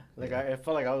 Yeah, I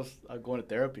felt like I was going to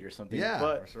therapy or something. Yeah,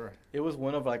 but for sure. It was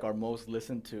one of our most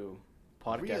listened to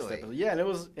podcast really? episodes. Yeah, and it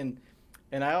was and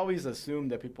I always assume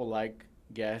that people like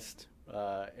guests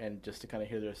and just to kind of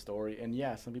hear their story. And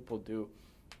yeah, some people do,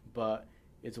 but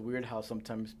it's weird how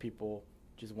sometimes people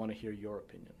just want to hear your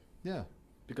opinion. Yeah,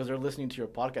 because they're listening to your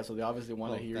podcast, so they obviously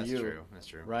want to hear you. That's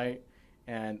true. Right.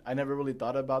 And I never really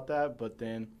thought about that, but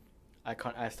then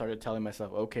I started telling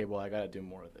myself, okay, well, I got to do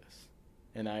more of this.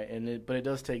 But it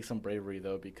does take some bravery,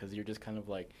 though, because you're just kind of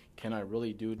can I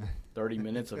really do 30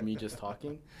 minutes of me just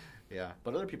talking? Yeah.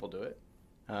 But other people do it.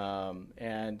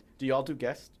 And do y'all do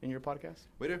guests in your podcast?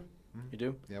 We do. Mm-hmm. You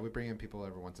do? Yeah, we bring in people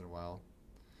every once in a while.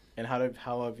 And how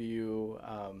have you,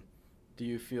 do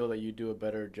you feel that you do a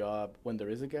better job when there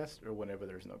is a guest or whenever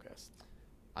there's no guest?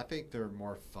 I think they're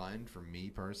more fun for me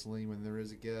personally when there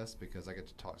is a guest, because I get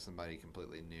to talk to somebody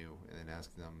completely new and then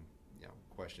ask them,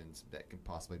 questions that can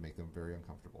possibly make them very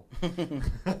uncomfortable.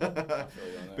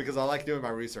 Because I like doing my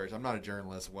research. I'm not a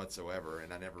journalist whatsoever,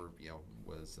 and I never,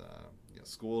 was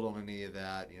schooled on any of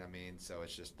that. You know what I mean? So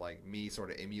it's just me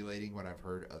sort of emulating what I've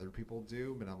heard other people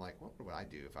do. But I'm like, what would I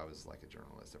do if I was a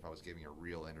journalist? If I was giving a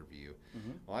real interview?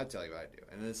 Mm-hmm. Well, I'd tell you what I do.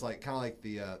 And it's kind of like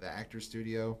the Actors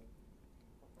Studio.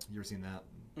 You ever seen that?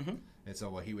 Mm-hmm. And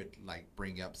so he would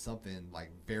bring up something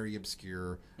very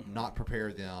obscure, mm-hmm. not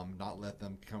prepare them, not let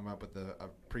them come up with a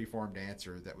preformed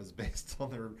answer that was based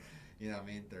on their,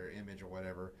 their image or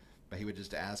whatever. But he would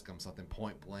just ask them something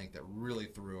point blank that really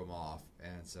threw them off.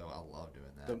 And so I love doing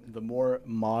that. The more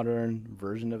modern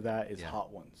version of that is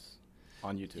Hot Ones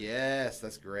on YouTube. Yes,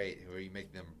 that's great. Where you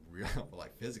make them real,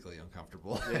 like physically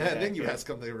uncomfortable. Yeah, And then you ask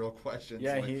them the real questions.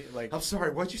 Yeah, like, he like. I'm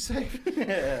sorry, what'd you say?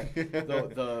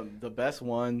 The best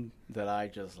one that I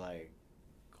just like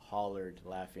hollered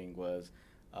laughing was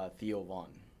Theo Vaughn.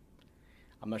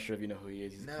 I'm not sure if you know who he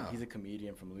is. He's a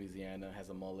comedian from Louisiana, has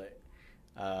a mullet.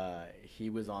 He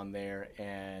was on there,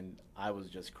 and I was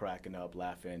just cracking up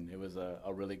laughing. It was a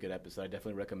really good episode. I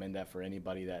definitely recommend that for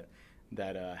anybody that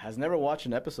has never watched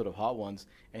an episode of Hot Ones.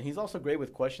 And he's also great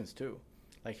with questions too.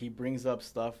 Like, he brings up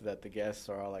stuff that the guests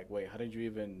are like, wait, how did you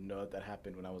even know that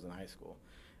happened when I was in high school?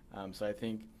 So I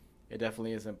think it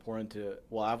definitely is important to,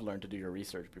 well, I've learned to do your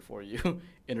research before you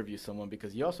interview someone,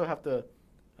 because you also have to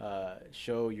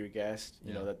show your guest,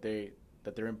 you know, that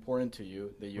they're important to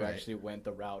you, that you actually went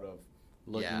the route of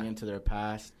looking into their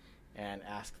past and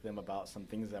ask them about some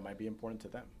things that might be important to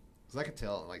them. Because I could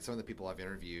tell, like, some of the people I've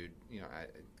interviewed, you know,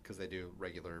 because they do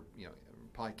regular, you know,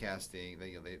 podcasting,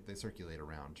 they circulate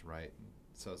around, right?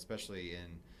 So especially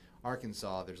in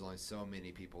Arkansas, there's only so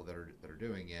many people that are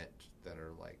doing it, that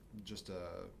are like just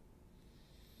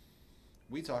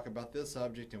we talk about this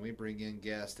subject and we bring in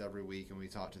guests every week and we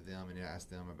talk to them and ask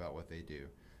them about what they do.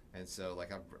 And so,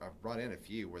 like, I've brought in a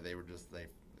few where they were just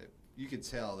you could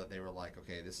tell that they were like,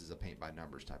 okay, this is a paint by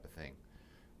numbers type of thing,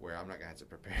 where I'm not gonna have to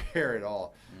prepare at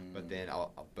all. But then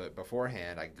but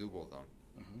beforehand I Google them.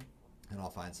 And I'll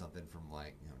find something from,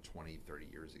 like, you know, 20, 30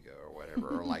 years ago or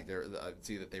whatever. Or like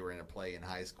see that they were in a play in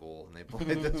high school and they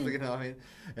played this, you know what I mean?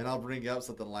 And I'll bring up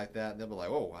something like that and they'll be like,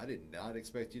 oh, I did not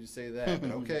expect you to say that.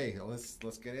 But okay, let's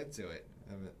get into it.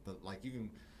 But like, you can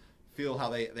feel how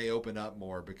they open up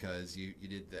more because you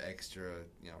did the extra,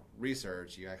 you know,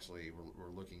 research. You actually were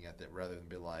looking at that rather than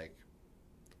be like,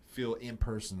 feel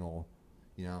impersonal,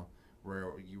 you know,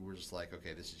 where you were just like,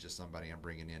 okay, this is just somebody I'm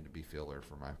bringing in to be filler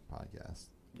for my podcast.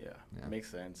 Yeah,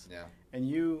 makes sense. Yeah. And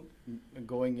you,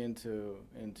 going into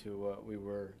what we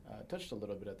were touched a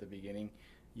little bit at the beginning,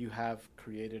 you have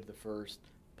created the first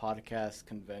podcast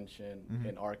convention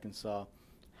in Arkansas.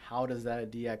 How does that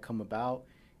idea come about?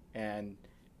 And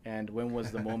when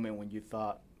was the moment when you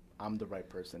thought, I'm the right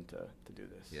person to do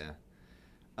this? Yeah.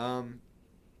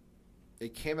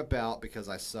 It came about because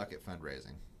I suck at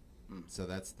fundraising. So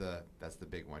that's the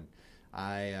big one.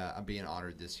 I'm being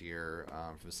honored this year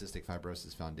for the Cystic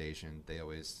Fibrosis Foundation. They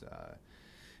always,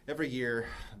 every year,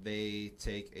 they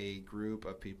take a group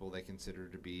of people they consider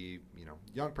to be, you know,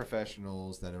 young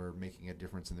professionals that are making a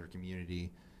difference in their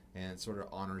community, and sort of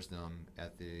honors them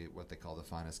at what they call the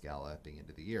Finest Gala at the end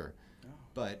of the year. Oh,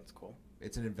 but that's cool.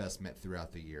 It's an investment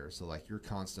throughout the year. So, like, you're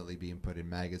constantly being put in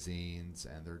magazines,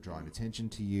 and they're drawing attention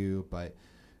to you, but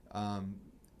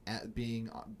at being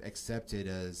accepted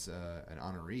as an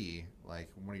honoree, like,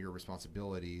 one of your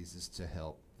responsibilities is to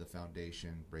help the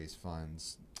foundation raise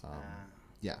funds.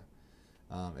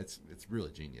 It's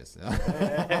really genius.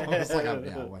 I was like,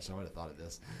 I wish I would have thought of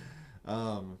this.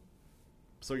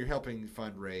 So you're helping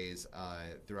fundraise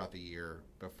throughout the year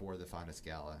before the Finest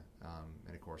Gala,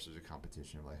 and of course there's a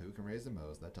competition of, like, who can raise the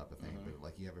most, that type of thing. But,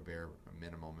 like, you have a bare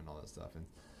minimum and all that stuff. And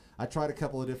I tried a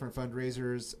couple of different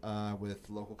fundraisers with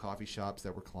local coffee shops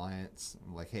that were clients.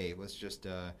 I'm like, hey, let's just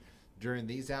during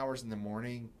these hours in the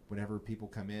morning, whenever people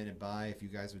come in and buy, if you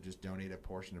guys would just donate a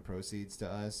portion of proceeds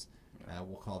to us,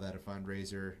 we'll call that a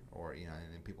fundraiser. Or, you know,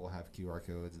 and then people have QR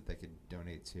codes that they could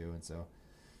donate to. And so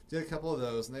did a couple of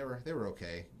those, and they were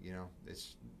okay. You know,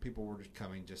 it's people were just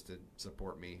coming just to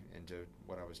support me into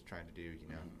what I was trying to do. You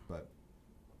know, but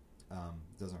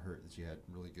it doesn't hurt that you had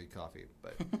really good coffee.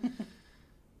 But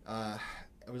I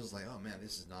was just like, oh man,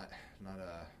 this is not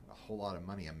a whole lot of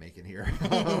money I'm making here.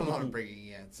 A lot of bringing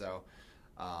in. So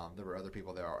there were other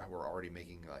people that were already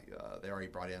making, like, they already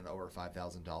brought in over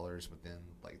 $5,000 within,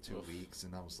 like, 2 weeks,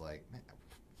 and I was like, man,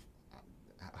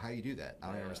 how do you do that?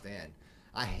 I don't understand.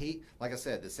 I hate, like I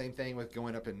said, the same thing with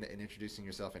going up and introducing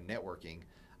yourself and networking.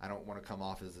 I don't want to come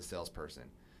off as a salesperson.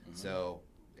 So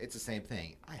it's the same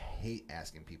thing. I hate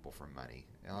asking people for money.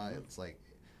 It's like,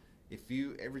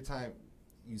 every time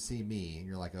you see me and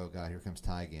you're like, oh God, here comes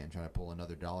Ty again, trying to pull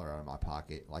another dollar out of my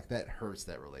pocket, like, that hurts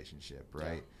that relationship,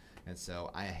 right? And so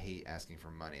I hate asking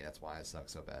for money. That's why I suck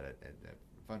so bad at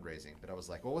fundraising. But I was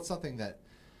like, well, what's something that,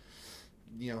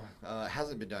 you know,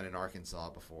 hasn't been done in Arkansas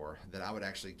before that I would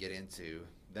actually get into?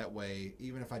 That way,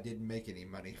 even if I didn't make any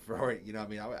money for it, you know what I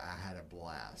mean, I had a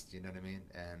blast, you know what I mean?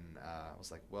 And I was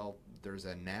like, well, there's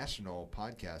a national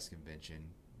podcast convention.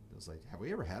 I was like, have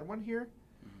we ever had one here?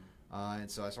 And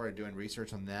so I started doing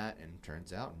research on that, and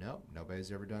turns out, nope,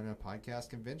 nobody's ever done a podcast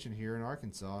convention here in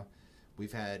Arkansas.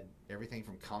 we've had everything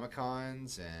from Comic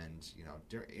Cons and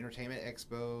entertainment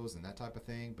expos and that type of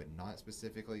thing, but not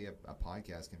specifically a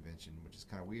podcast convention, which is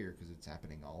kind of weird because it's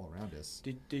happening all around us.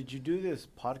 Did you do this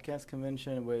podcast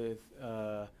convention with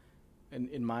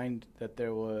in mind that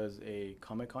there was a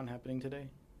Comic Con happening today?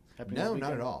 No,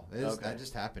 not at all. Okay. That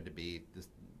just happened to be this.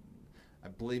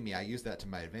 Believe me, I used that to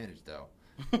my advantage though,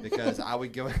 because I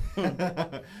would go,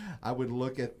 I would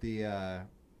look at the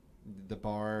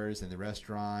bars and the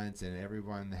restaurants, and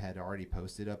everyone had already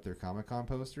posted up their Comic-Con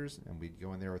posters, and we'd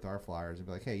go in there with our flyers and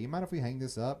be like, "Hey, you mind if we hang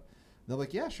this up?" And they're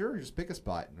like, "Yeah, sure, just pick a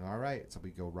spot." And all right, so we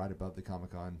go right above the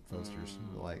Comic-Con posters.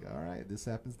 And we're like, "All right, this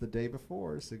happens the day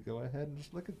before, so go ahead and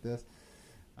just look at this."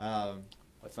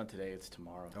 It's not today; it's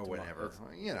tomorrow. Or whatever.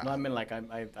 No, I mean, like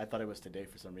I thought it was today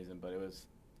for some reason, but it was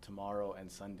tomorrow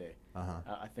and Sunday.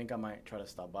 I think I might try to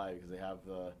stop by because they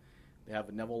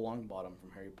have Neville Longbottom from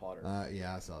Harry Potter.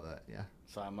 Yeah, I saw that. Yeah.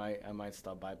 So I might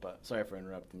stop by, but sorry for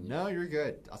interrupting you. No, you're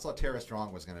good. I saw Tara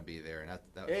Strong was going to be there, and that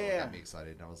got me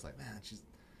excited. And I was like, man, she's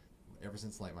ever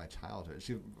since like my childhood.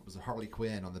 She was Harley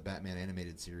Quinn on the Batman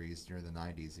animated series during the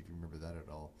 '90s, if you remember that at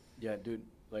all. Yeah, dude.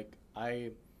 Like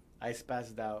I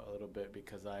spazzed out a little bit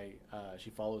because she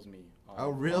follows me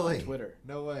on, really? on Twitter.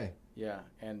 No way. Yeah,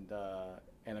 and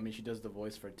I mean she does the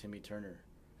voice for Timmy Turner.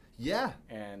 Yeah.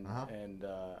 And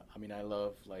I mean I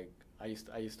love I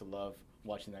used to love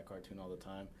watching that cartoon all the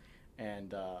time,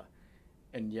 and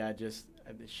yeah, just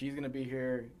she's gonna be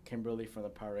here. Kimberly from the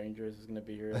Power Rangers is gonna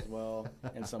be here as well,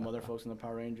 and some other folks from the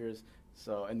Power Rangers.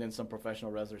 So and then some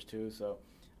professional wrestlers too. So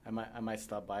I might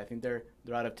stop by. I think they're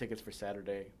out of tickets for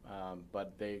Saturday,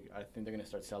 but I think they're gonna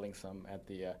start selling some at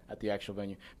the actual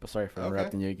venue. But sorry for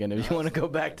interrupting you again. If you want to go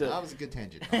back to that was a good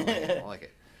tangent. I like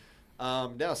it.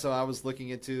 No, so I was looking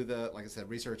into like I said,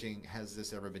 researching, has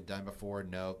this ever been done before?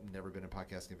 No, never been a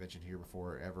podcast convention here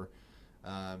before, ever.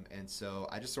 And so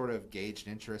I just sort of gauged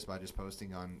interest by just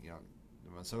posting on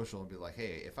social and be like,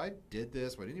 hey, if I did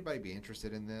this, would anybody be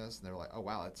interested in this? And they're like, oh,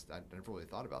 wow, I never really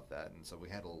thought about that. And so we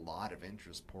had a lot of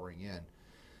interest pouring in.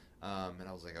 And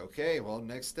I was like, okay, well,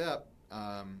 next step,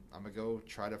 I'm going to go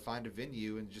try to find a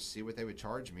venue and just see what they would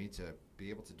charge me to be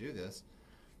able to do this.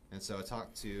 And so I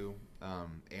talked to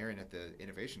Aaron at the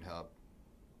Innovation Hub,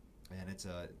 and it's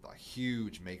a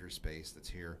huge makerspace that's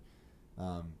here.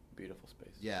 Beautiful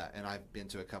space. Yeah, and I've been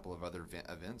to a couple of other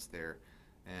events there,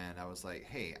 and I was like,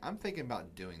 hey, I'm thinking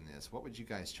about doing this. What would you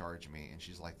guys charge me? And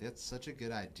she's like, that's such a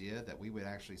good idea that we would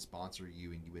actually sponsor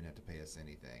you and you wouldn't have to pay us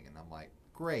anything. And I'm like,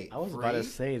 great. I was about to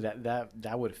say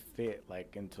that would fit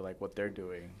into what they're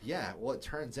doing. Yeah, well, it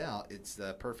turns out it's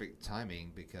the perfect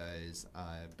timing because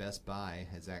Best Buy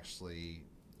has actually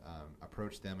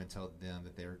approached them and told them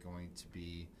that they're going to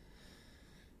be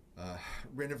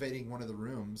renovating one of the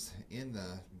rooms in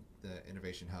the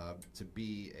Innovation Hub to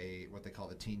be what they call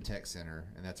the Teen Tech Center,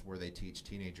 and that's where they teach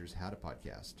teenagers how to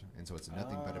podcast. And so it's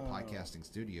nothing but a podcasting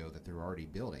studio that they're already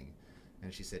building.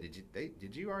 And she said,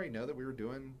 did you already know that we were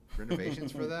doing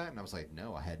renovations for that? And I was like,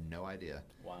 no, I had no idea.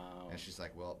 Wow. And she's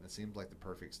like, well, it seems like the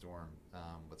perfect storm.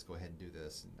 Let's go ahead and do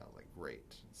this. And I was like,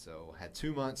 great. So had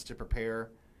 2 months to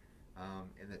prepare.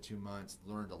 In the 2 months,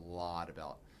 learned a lot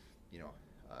about,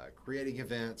 creating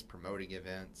events, promoting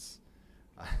events,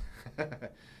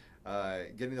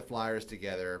 getting the flyers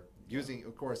together. Using,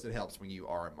 of course, it helps when you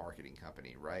are a marketing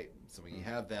company, right? So when you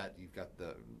have that, you've got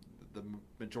the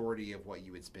majority of what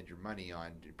you would spend your money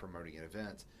on promoting an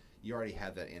event, you already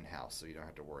have that in-house, so you don't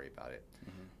have to worry about it.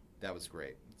 Mm-hmm. That was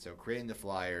great. So creating the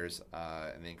flyers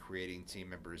and then creating team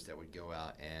members that would go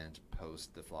out and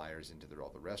post the flyers into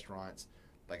all the restaurants.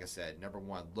 Like I said, number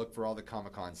one, look for all the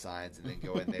Comic-Con signs and then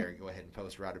go in there and go ahead and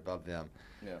post right above them.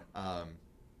 Yeah.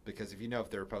 Because if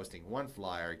they're posting one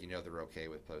flyer, they're okay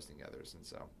with posting others. And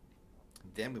so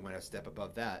then we went a step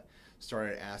above that,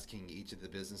 started asking each of the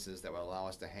businesses that would allow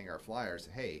us to hang our flyers,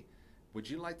 hey, would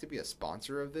you like to be a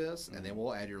sponsor of this? Mm-hmm. And then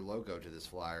we'll add your logo to this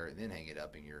flyer and then hang it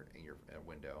up in your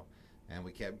window. And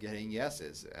we kept getting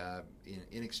yeses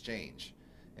in exchange.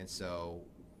 And so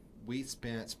we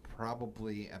spent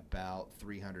probably about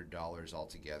 $300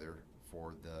 altogether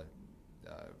for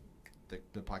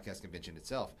the podcast convention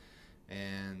itself.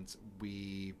 And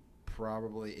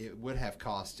it would have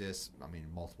cost us,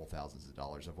 multiple thousands of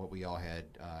dollars of what we all had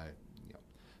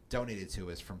donated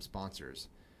to us from sponsors.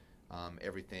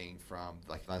 Everything from,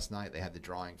 like last night, they had the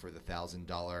drawing for the $1,000,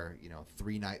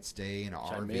 3-night stay in an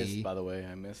RV. I missed, by the way.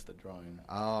 I missed the drawing.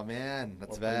 Oh, man,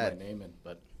 that's or bad. My name in,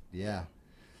 but yeah.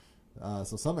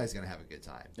 So somebody's going to have a good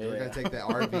time. We're going to take the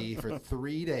RV for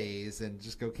 3 days and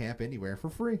just go camp anywhere for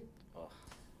free. Oh.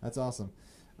 That's awesome.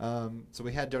 So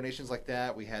we had donations like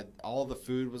that. We had all the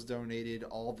food was donated.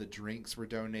 All the drinks were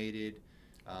donated.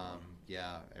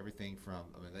 Yeah, everything from,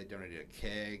 I mean, they donated a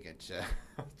keg and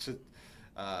to,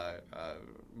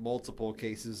 multiple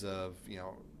cases of,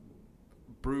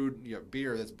 brewed,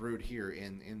 beer that's brewed here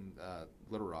in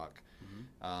Little Rock.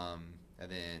 And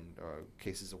then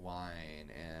cases of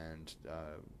wine and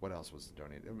what else was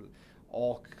donated? It was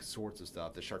all sorts of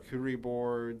stuff. The charcuterie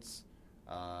boards,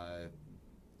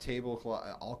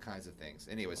 tablecloth, all kinds of things.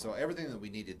 Anyway, so everything that we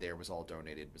needed there was all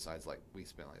donated. Besides, like, we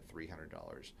spent like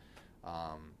 $300.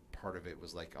 Part of it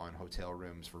was like on hotel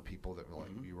rooms for people that were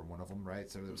like, you were one of them, right?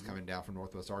 So it was coming down from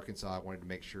Northwest Arkansas. I wanted to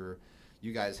make sure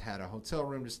you guys had a hotel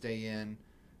room to stay in.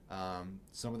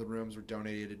 Some of the rooms were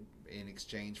donated in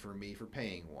exchange for me for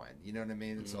paying one. You know what I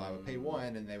mean? And so I would pay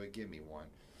one, and they would give me one.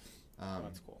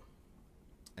 That's cool.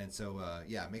 And so,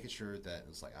 making sure that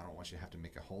it's like, I don't want you to have to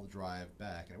make a whole drive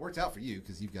back. And it worked out for you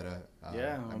because you've got I'll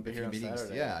be here on meetings.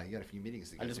 Saturday. Yeah, you got a few meetings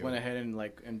to get to. I just went ahead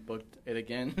and booked it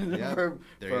again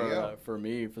for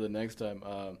me for the next time.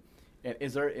 And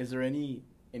is there anything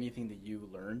that you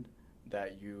learned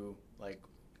that you like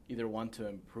either want to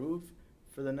improve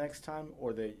for the next time,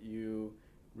 or that you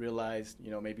realized,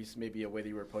 maybe a way that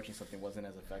you were approaching something wasn't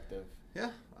as effective?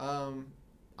 Yeah.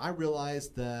 I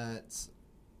realized that,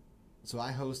 so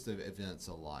I host events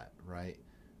a lot, right?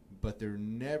 But they're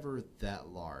never that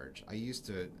large. I was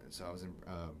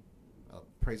a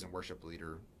praise and worship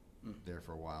leader there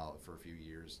for a while, for a few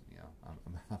years.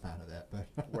 I'm out of that. But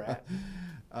where at?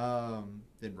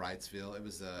 In Wrightsville. It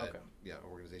was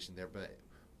organization there. But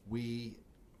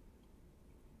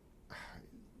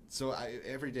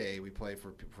every day we played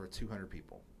for 200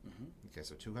 people. Okay,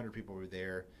 so 200 people were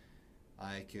there.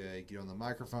 I could get on the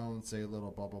microphone, say a little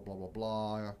blah, blah, blah, blah,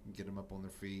 blah, get them up on their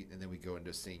feet, and then we go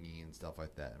into singing and stuff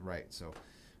like that, right? So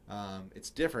it's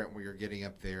different when you're getting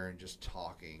up there and just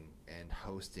talking and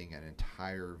hosting an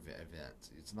entire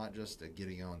event. It's not just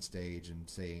getting on stage and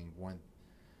saying one,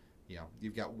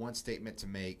 you've got one statement to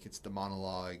make. It's the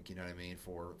monologue, you know what I mean,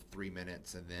 for 3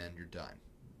 minutes, and then you're done.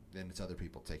 Then it's other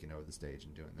people taking over the stage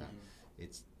and doing that.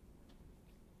 It's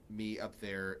me up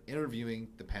there interviewing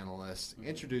the panelists,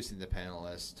 introducing the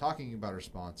panelists, talking about our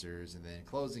sponsors, and then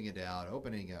closing it out,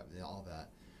 opening up, all that.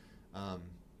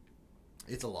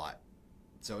 It's a lot.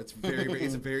 So it's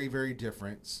it's very, very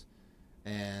different.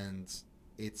 And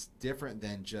it's different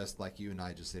than just like you and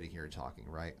I just sitting here talking,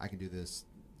 right? I can do this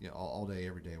all day,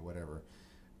 every day, whatever.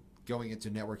 Going into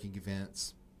networking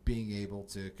events, being able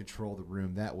to control the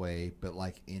room that way, but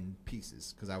like in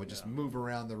pieces, because I would just move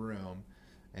around the room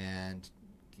and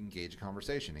engage a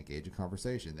conversation,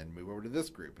 then move over to this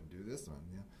group and do this one.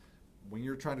 When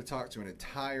you're trying to talk to an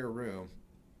entire room,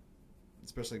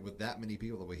 especially with that many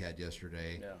people that we had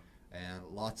yesterday, and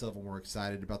lots of them were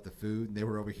excited about the food, and they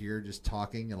were over here just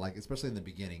talking, and like, especially in the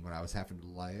beginning when I was having to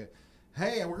like,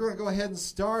 hey, we're going to go ahead and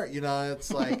start,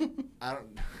 it's like, I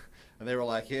don't. And they were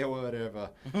like, yeah, whatever.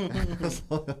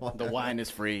 The wine is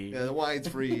free. Yeah, the wine's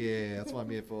free. Yeah, that's what I'm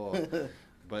here for.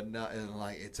 But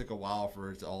it took a while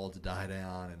for it all to die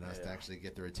down and us to actually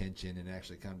get their attention and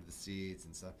actually come to the seats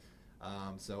and stuff.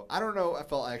 So I don't know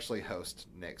if I'll actually host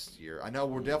next year. I know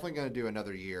we're definitely going to do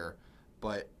another year,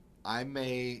 but I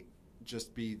may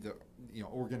just be the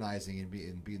organizing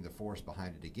and being the force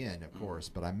behind it again, of course.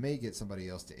 But I may get somebody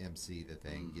else to MC the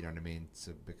thing. You know what I mean?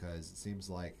 So because it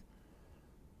seems like.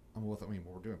 We're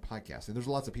doing podcasts, and there's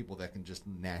lots of people that can just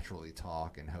naturally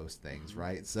talk and host things,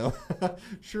 right? So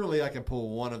surely I can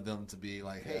pull one of them to be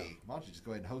like, hey, why don't you just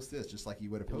go ahead and host this, just like you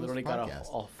would have hosted a podcast. Literally got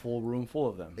a full room full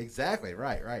of them. Exactly,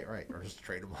 right. Or just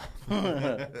trade them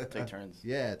off. Take turns.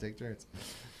 Yeah, take turns.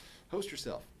 Host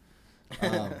yourself.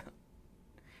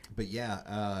 But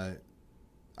yeah,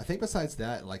 I think besides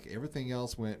that, like everything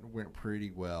else went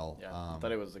pretty well. Yeah, I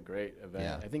thought it was a great event.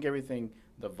 Yeah. I think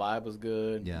the vibe was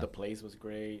good. Yeah. The place was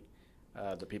great.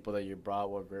 The people that you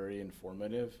brought were very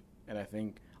informative, and I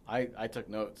think I took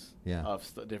notes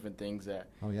of different things that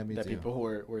people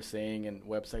were saying and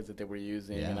websites that they were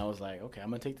using, and I was like, okay, I'm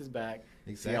gonna take this back,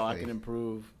 see how I can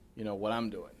improve, what I'm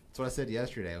doing. That's what I said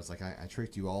yesterday. I was like, I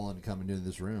tricked you all into coming into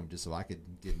this room just so I could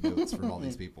get notes from all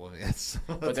these people. That's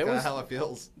kind of how it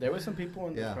feels. There were some people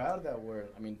in the crowd that were,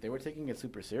 they were taking it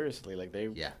super seriously. Like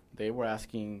they were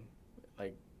asking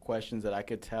like questions that I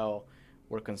could tell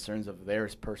were concerns of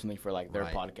theirs personally for like their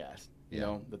podcast,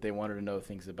 that they wanted to know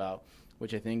things about,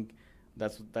 which I think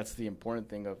that's the important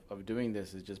thing of doing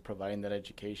this, is just providing that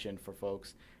education for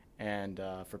folks and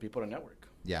for people to network.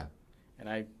 Yeah.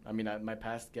 And my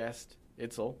past guest,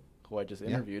 Itzel, who I just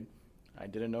interviewed, I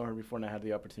didn't know her before, and I had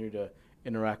the opportunity to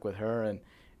interact with her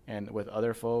and with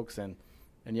other folks. And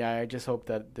I just hope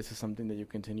that this is something that you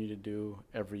continue to do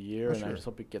every year. And I just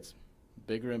hope it gets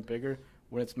bigger and bigger.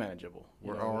 when it's manageable.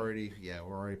 We're already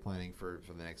planning for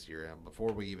the next year.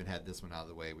 Before we even had this one out of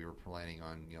the way, we were planning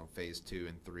on phase 2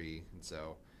 and 3, and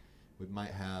so we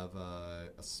might have a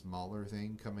smaller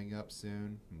thing coming up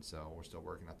soon, and so we're still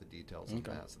working out the details of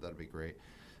that. So that'll be great.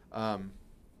 I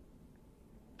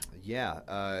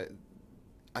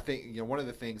think one of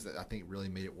the things that I think really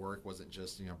made it work wasn't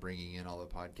just bringing in all the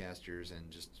podcasters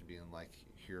and just being like,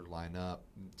 here, line up,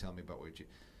 tell me about what you.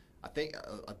 I think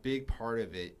a big part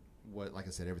of it, like I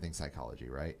said, everything's psychology,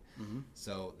 right? Mm-hmm.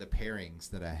 So the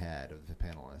pairings that I had of the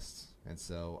panelists, and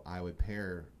so I would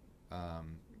pair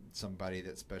somebody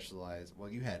that specialized. Well,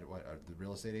 you had the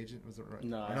real estate agent, was it right?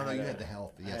 No, you had the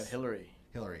health. I had Hillary.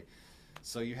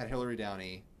 So you had Hillary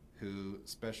Downey, who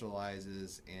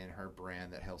specializes in her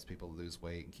brand that helps people lose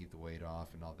weight and keep the weight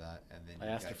off and all that. And then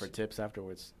I asked her for tips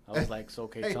afterwards. I was like, "So,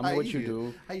 okay, hey, tell me what you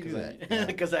do." How you do that?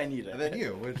 Because I need it. And then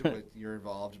you're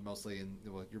involved mostly in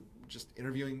you're just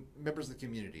interviewing members of the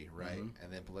community, right? Mm-hmm.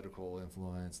 And then political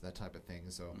influence, that type of thing.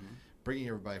 So bringing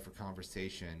everybody for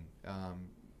conversation,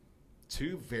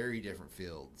 2 very different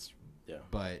fields. Yeah.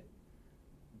 But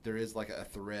there is like a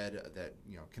thread that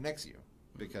connects you.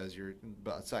 Because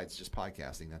besides just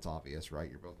podcasting, that's obvious, right?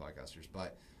 You're both podcasters,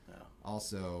 but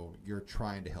also you're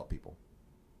trying to help people,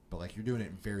 but like you're doing it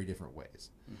in very different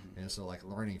ways. Mm-hmm. And so like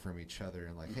learning from each other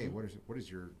and like, hey, what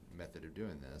is your method of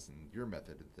doing this and your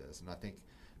method of this? And I think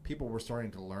people were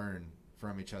starting to learn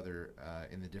from each other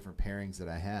in the different pairings that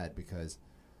I had because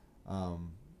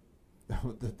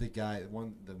the guy,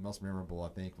 the most memorable I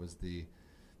think was the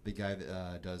guy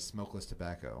that does smokeless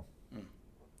tobacco. Mm.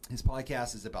 His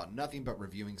podcast is about nothing but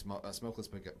reviewing smokeless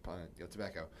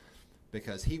tobacco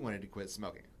because he wanted to quit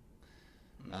smoking.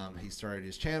 He started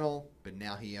his channel, but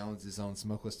now he owns his own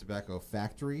smokeless tobacco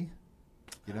factory.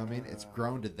 You know what I mean? It's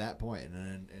grown to that point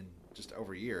and just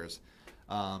over years.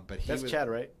 But that's Chad,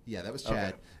 right? Yeah, that was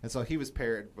Chad. Okay. And so he was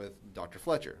paired with Dr.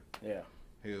 Fletcher. Yeah.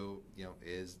 Who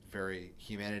is very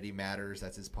Humanity Matters.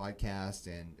 That's his podcast,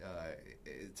 and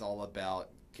it's all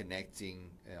about connecting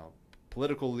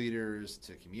political leaders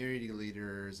to community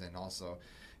leaders and also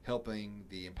helping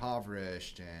the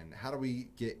impoverished and how do we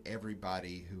get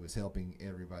everybody who is helping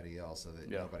everybody else so that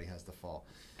nobody has to fall.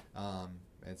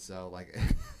 And so like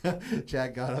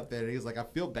Chad got up there and he was like, I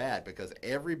feel bad because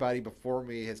everybody before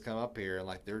me has come up here and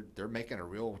like they're making a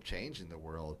real change in the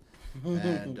world.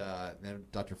 And then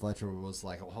Dr. Fletcher was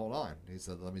like, well, hold on. He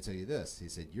said, let me tell you this. He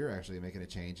said, you're actually making a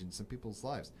change in some people's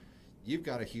lives. You've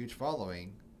got a huge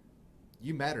following.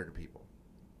 You matter to people.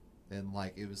 And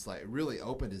like it was like it really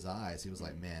opened his eyes. He was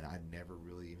like, man, I never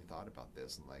really even thought about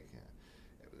this. And like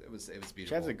it was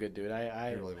beautiful. Chad's a good dude.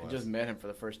 I just met him for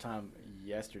the first time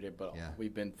yesterday, but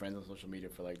we've been friends on social media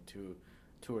for like two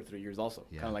or 3 years also.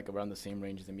 Kind of like around the same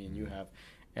range that me and you have.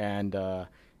 And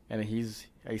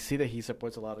I see that he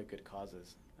supports a lot of good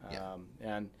causes.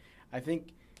 And I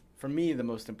think for me the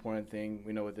most important thing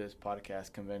with this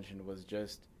podcast convention was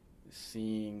just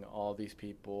seeing all these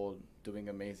people doing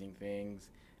amazing things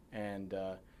and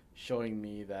showing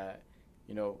me that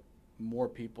more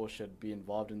people should be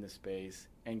involved in this space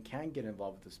and can get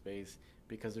involved with the space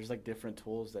because there's like different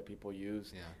tools that people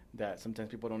use that sometimes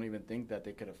people don't even think that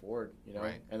they could afford,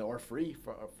 right. and or free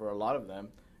for a lot of them.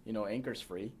 Anchor's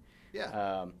free.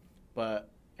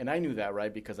 And I knew that,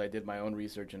 right, because I did my own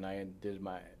research and I did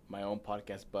my own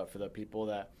podcast. But for the people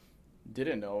that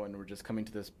didn't know and were just coming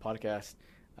to this podcast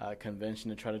convention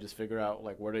to try to just figure out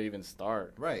like where to even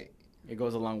start, right? It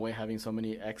goes a long way having so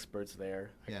many experts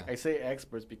there. I say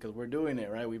experts because we're doing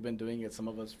it, right? We've been doing it, some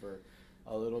of us for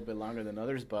a little bit longer than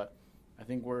others, but I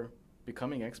think we're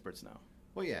becoming experts now.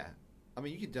 Well, yeah. I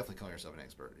mean, you can definitely call yourself an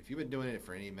expert. If you've been doing it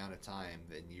for any amount of time,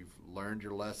 then you've learned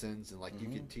your lessons, and like you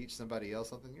can teach somebody else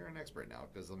something, you're an expert now.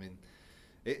 Because I mean,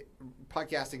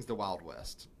 podcasting's the Wild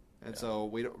West, and so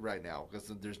we don't right now because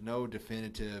there's no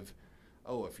definitive.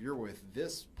 Oh, if you're with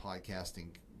this podcasting,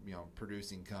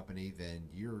 producing company, then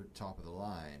you're top of the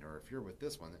line. Or if you're with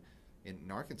this one,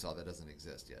 in Arkansas, that doesn't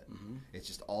exist yet. Mm-hmm. It's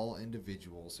just all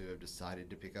individuals who have decided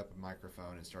to pick up a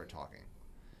microphone and start talking.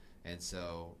 And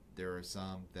so there are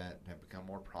some that have become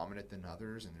more prominent than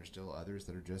others, and there's still others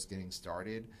that are just getting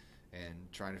started and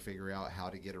trying to figure out how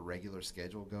to get a regular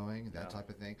schedule going, that type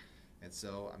of thing. And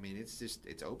so, I mean,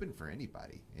 it's open for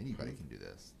anybody. Anybody can do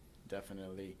this.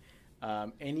 Definitely.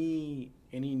 Any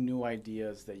new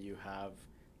ideas that you have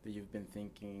that you've been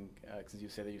thinking, since you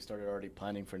said that you started already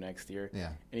planning for next year? Yeah.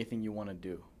 Anything you want to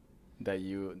do that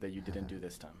you didn't do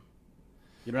this time?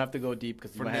 You don't have to go deep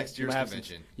because for next year's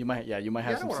convention. You might have some secrets.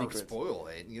 I don't want to spoil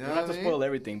it. You don't have to spoil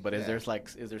everything, but is there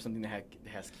something that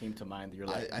has came to mind that you're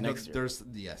like I know next year?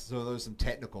 So there's some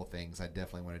technical things I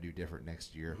definitely want to do different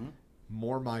next year. Mm-hmm.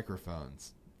 More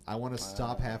microphones. I want to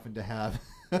stop having to have.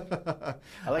 I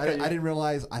didn't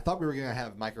realize. I thought we were going to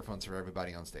have microphones for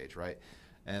everybody on stage, right?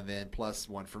 And then plus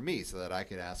one for me, so that I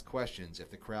could ask questions if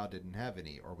the crowd didn't have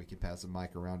any, or we could pass a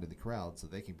mic around to the crowd so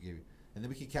they can give. And then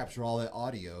we could capture all that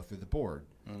audio through the board.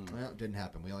 Well, it didn't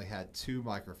happen. We only had 2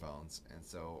 microphones, and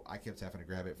so I kept having to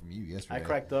grab it from you yesterday. I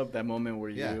cracked up that moment where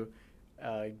you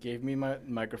gave me my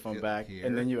microphone back,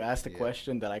 and then you asked a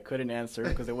question that I couldn't answer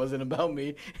because it wasn't about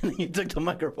me, and then you took the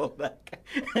microphone back.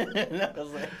 And I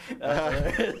was like,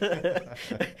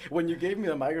 when you gave me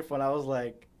the microphone, I was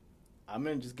like, I'm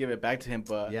going to just give it back to him,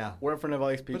 but we're in front of all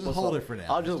these people. But just hold it for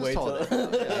now. I'll just wait till.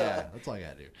 Yeah, that's all you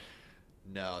got to do.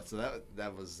 No, so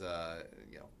that was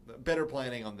better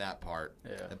planning on that part.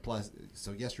 Yeah. And plus,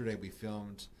 so yesterday we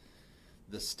filmed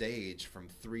the stage from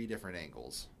 3 different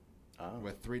angles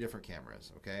with 3 different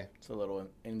cameras. Okay, it's a little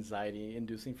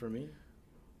anxiety-inducing for me.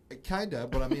 Kind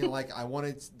of, but I mean, like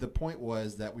the point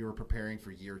was that we were preparing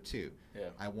for year 2. Yeah.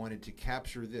 I wanted to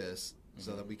capture this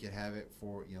so that we could have it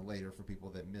for later for people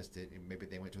that missed it, and maybe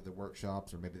they went to the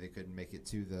workshops, or maybe they couldn't make it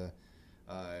to the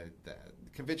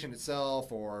convention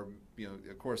itself, or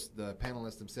of course the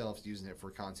panelists themselves using it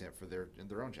for content for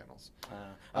their own channels.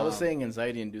 I was saying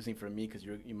anxiety inducing for me because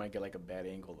you might get like a bad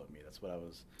angle of me. That's what I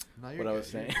was. I was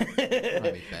saying.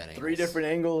 3 different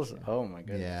angles. Oh my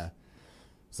goodness. Yeah.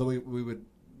 So we would.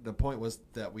 The point was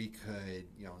that we could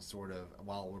sort of,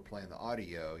 while we're playing the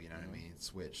audio, what I mean,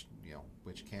 switch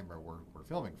which camera we're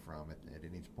filming from at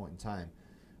any point in time.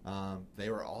 They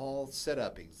were all set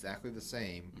up exactly the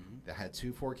same. They had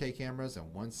 2 4K cameras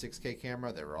and 1 6K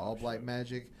camera. They were all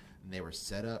Blackmagic, and they were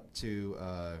set up to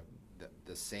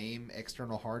the same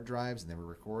external hard drives, and they were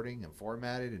recording and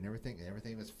formatted and everything. And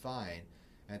everything was fine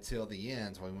until the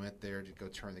end. When we went there to go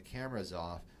turn the cameras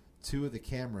off, 2 of the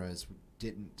cameras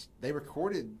didn't. They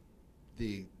recorded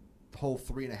the whole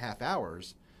 3.5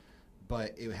 hours,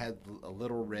 but it had a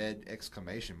little red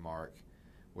exclamation mark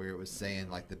where it was saying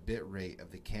like the bit rate of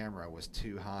the camera was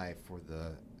too high for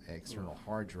the external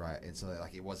hard drive, and so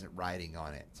like it wasn't writing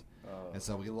on it, and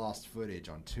so we lost footage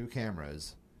on 2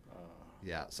 cameras.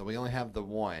 Yeah, so we only have the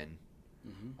one,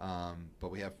 but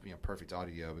we have perfect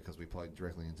audio because we plugged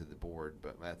directly into the board.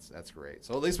 But that's great.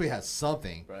 So at least we have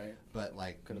something. Right. But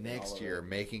like next year,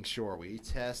 making sure we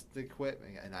test the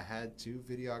equipment, and I had 2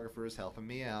 videographers helping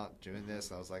me out doing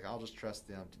this. I was like, I'll just trust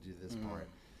them to do this part.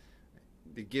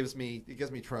 It gives me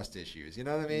trust issues. You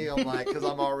know what I mean? I'm like, because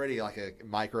I'm already like a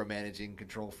micromanaging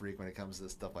control freak when it comes to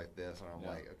stuff like this. And I'm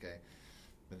like, okay.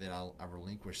 But then I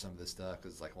relinquish some of this stuff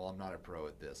because it's like, well, I'm not a pro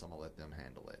at this. I'm going to let them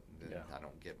handle it. And then I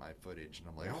don't get my footage. And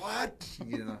I'm like, what?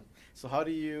 So how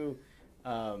do you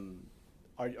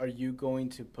are you going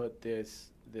to put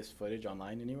this footage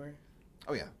online anywhere?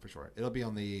 Oh, yeah, for sure. It'll be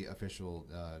on the official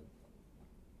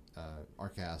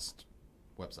Arcast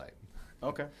website.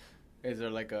 Okay. Is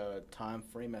there like a time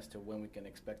frame as to when we can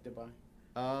expect it by?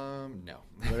 No.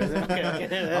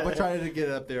 Okay. I'm trying to get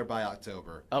it up there by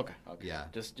October. Okay. Yeah.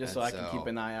 Just so I can keep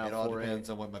an eye out for it. It all depends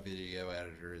on what my video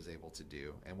editor is able to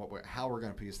do and how we're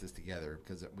going to piece this together,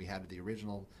 because we had the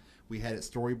original, we had it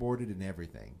storyboarded and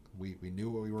everything. We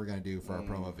knew what we were going to do for our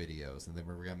promo videos, and then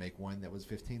we were going to make one that was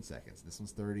 15 seconds. This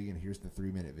one's 30, and here's the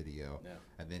 3-minute video. Yeah.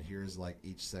 And then here's like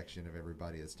each section of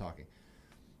everybody that's talking.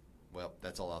 Well,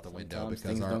 that's all out the window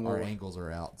because our angles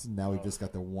are out. So now we've just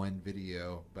got the one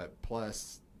video, but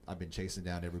plus I've been chasing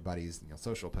down everybody's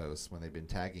social posts when they've been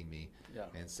tagging me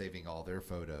and saving all their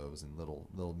photos and little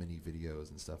mini videos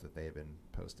and stuff that they've been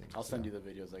posting. I'll send you the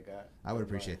videos I got. I would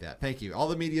appreciate that. Thank you. All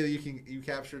the media you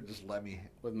captured, just let me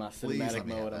with my cinematic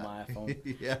mode on my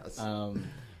iPhone. Yes.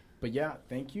 But yeah,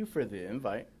 thank you for the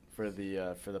invite. For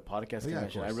the podcast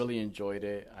convention. I really enjoyed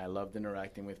it. I loved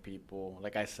interacting with people.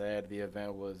 Like I said, the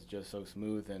event was just so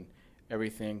smooth, and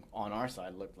everything on our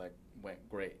side went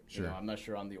great. Sure. I'm not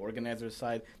sure on the organizer's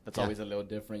side. That's always a little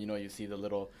different. You see the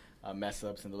little mess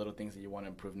ups and the little things that you want to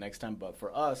improve next time. But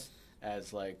for us,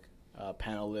 as like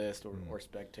panelists or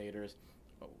spectators,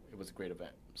 it was a great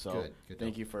event. So good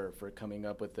thank you for coming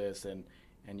up with this, and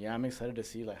yeah, I'm excited to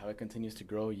see how it continues to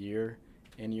grow year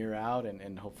in, year out,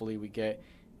 and hopefully we get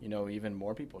even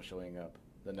more people showing up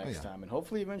the next time, and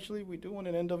hopefully eventually we do one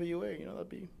in NWA. That'd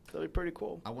be pretty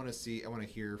cool. I want to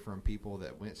hear from people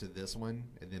that went to this one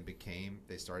and then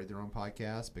they started their own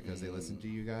podcast because they listened to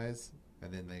you guys,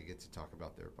 and then they get to talk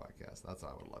about their podcast. That's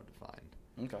what I would love to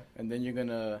find. Okay, and then you're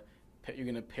gonna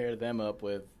pair them up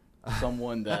with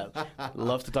someone that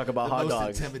loves to talk about hot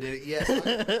dogs. Intimidating, yes,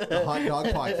 the hot dog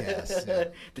podcast.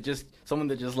 Yeah. Someone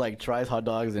that just tries hot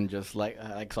dogs and just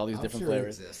likes all these different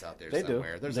flavors. It exists out there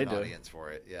somewhere. There's an audience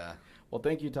for it. Yeah. Well,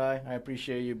 thank you, Ty. I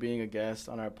appreciate you being a guest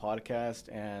on our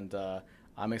podcast, and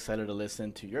I'm excited to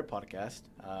listen to your podcast.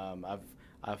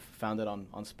 I've found it on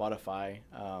Spotify,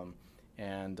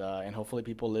 and hopefully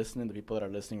people listening, the people that are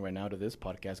listening right now to this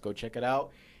podcast, go check it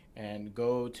out, and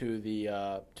go to the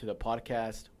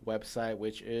podcast website,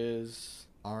 which is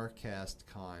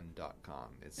arcastcon.com.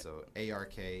 It's so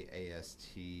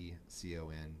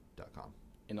ARKASTCON.com.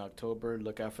 In October.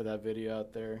 Look out for that video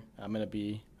out there. I'm going to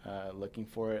be looking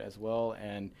for it as well.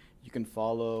 And you can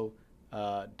follow,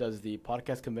 does the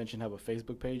podcast convention have a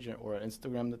Facebook page or an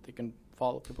Instagram that they can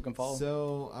follow? People can follow?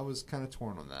 So I was kind of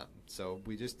torn on that. So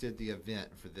we just did the event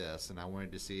for this, and I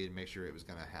wanted to see and make sure it was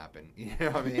going to happen. You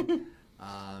know what I mean?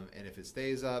 And if it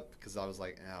stays up, because I was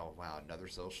like, oh, wow, another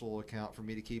social account for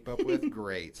me to keep up with?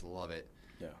 Great. Love it.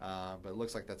 Yeah. But it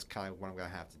looks like that's kind of what I'm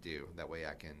going to have to do. That way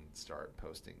I can start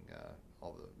posting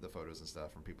all the photos and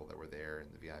stuff from people that were there and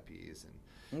the VIPs and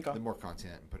the more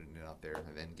content and putting it out there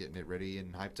and then getting it ready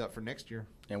and hyped up for next year.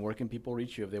 And where can people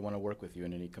reach you if they want to work with you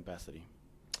in any capacity?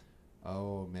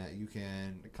 Oh, man, you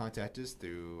can contact us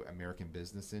through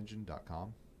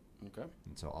AmericanBusinessEngine.com. Okay.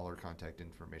 And so all our contact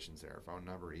information's there, phone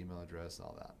number, email address,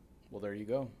 all that. Well, there you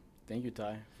go. Thank you,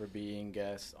 Ty, for being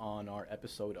guest on our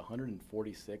episode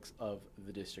 146 of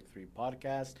the District 3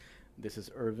 podcast. This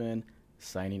is Irvin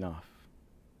signing off.